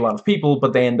know, save a lot of people,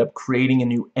 but they end up creating a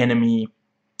new enemy.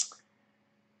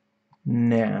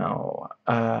 Now,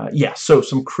 yeah, so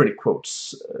some critic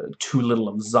quotes. Too little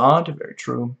of Zod, very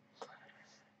true.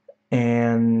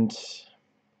 And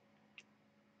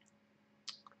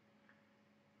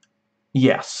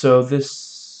yeah, so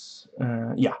this,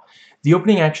 yeah. The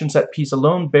opening action set piece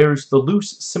alone bears the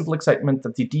loose, simple excitement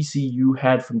that the DCU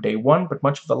had from day one, but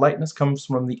much of the lightness comes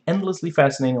from the endlessly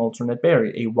fascinating alternate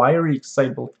Barry, a wiry,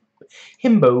 excitable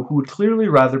himbo who would clearly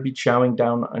rather be chowing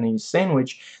down on his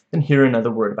sandwich than hear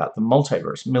another word about the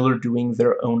multiverse. Miller doing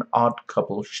their own odd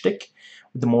couple shtick,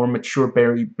 with the more mature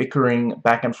Barry bickering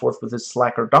back and forth with his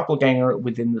slacker doppelganger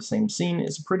within the same scene,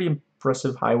 is a pretty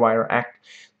impressive high-wire act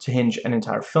to hinge an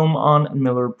entire film on, and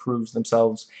Miller proves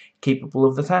themselves capable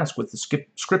of the task, with the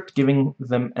script giving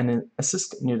them an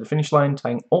assist near the finish line,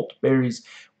 tying Alt Barry's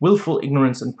willful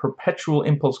ignorance and perpetual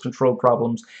impulse control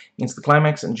problems against the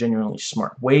climax in a genuinely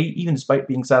smart way, even despite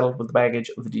being saddled with the baggage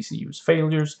of the DCU's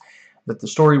failures. That the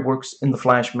story works in The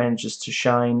Flash manages to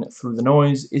shine through the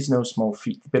noise is no small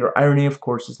feat. The bitter irony, of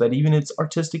course, is that even its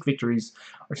artistic victories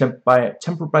are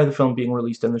tempered by the film being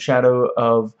released in the shadow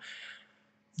of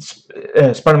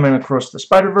Spider-Man Across the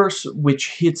Spider-Verse,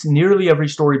 which hits nearly every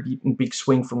story beat and big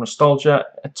swing from nostalgia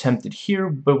attempted here,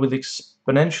 but with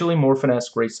exponentially more finesse,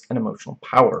 grace, and emotional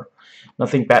power.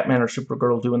 Nothing Batman or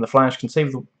Supergirl do in The Flash can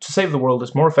save the world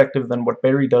is more effective than what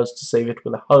Barry does to save it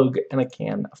with a hug and a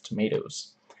can of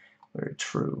tomatoes. Very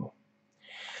true.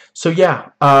 So yeah,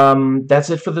 that's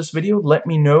it for this video. Let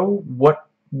me know what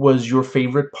was your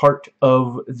favorite part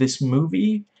of this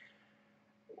movie.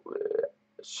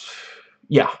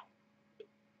 Yeah.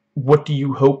 What do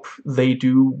you hope they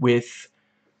do with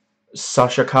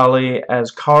Sasha Calle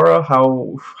as Kara?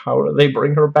 How do they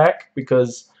bring her back?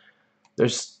 Because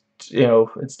there's, you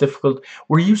know, it's difficult.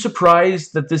 Were you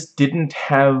surprised that this didn't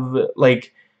have,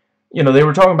 like, you know, they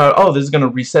were talking about, oh, this is going to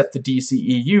reset the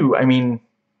DCEU. I mean,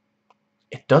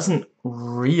 it doesn't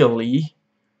really.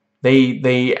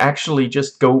 They actually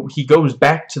just go, he goes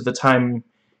back to the time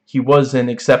he was in,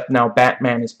 except now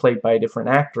Batman is played by a different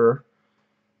actor.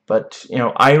 But, you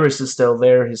know, Iris is still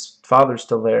there, his father's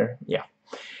still there, yeah.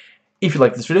 If you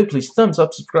like this video, please thumbs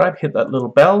up, subscribe, hit that little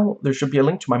bell. There should be a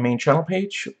link to my main channel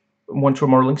page. One or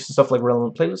more links to stuff like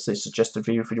relevant playlists, a suggested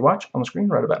video for you to watch on the screen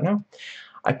right about now.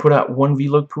 I put out one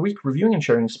vlog per week reviewing and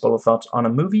sharing spoiler thoughts on a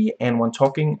movie, and one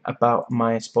talking about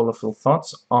my spoiler-filled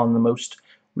thoughts on the most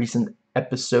recent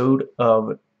episode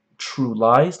of True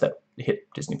Lies that hit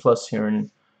Disney Plus here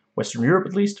in Western Europe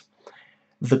at least.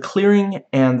 The Clearing,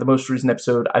 and the most recent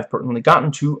episode I've personally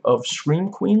gotten to of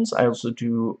Scream Queens. I also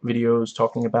do videos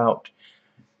talking about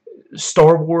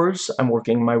Star Wars. I'm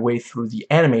working my way through the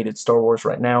animated Star Wars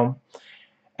right now.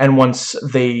 And once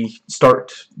they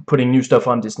start putting new stuff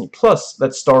on Disney Plus,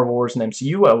 that's Star Wars and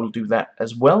MCU, I will do that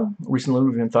as well. Recently,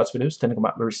 reviewing thoughts videos tend to come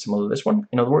out very similar to this one.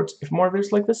 In other words, if more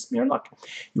videos like this, you're in luck.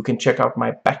 You can check out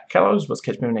my back catalog as well as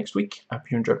catch me next week. I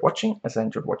hope you enjoyed watching, as I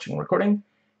enjoyed watching and recording,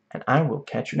 and I will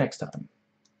catch you next time.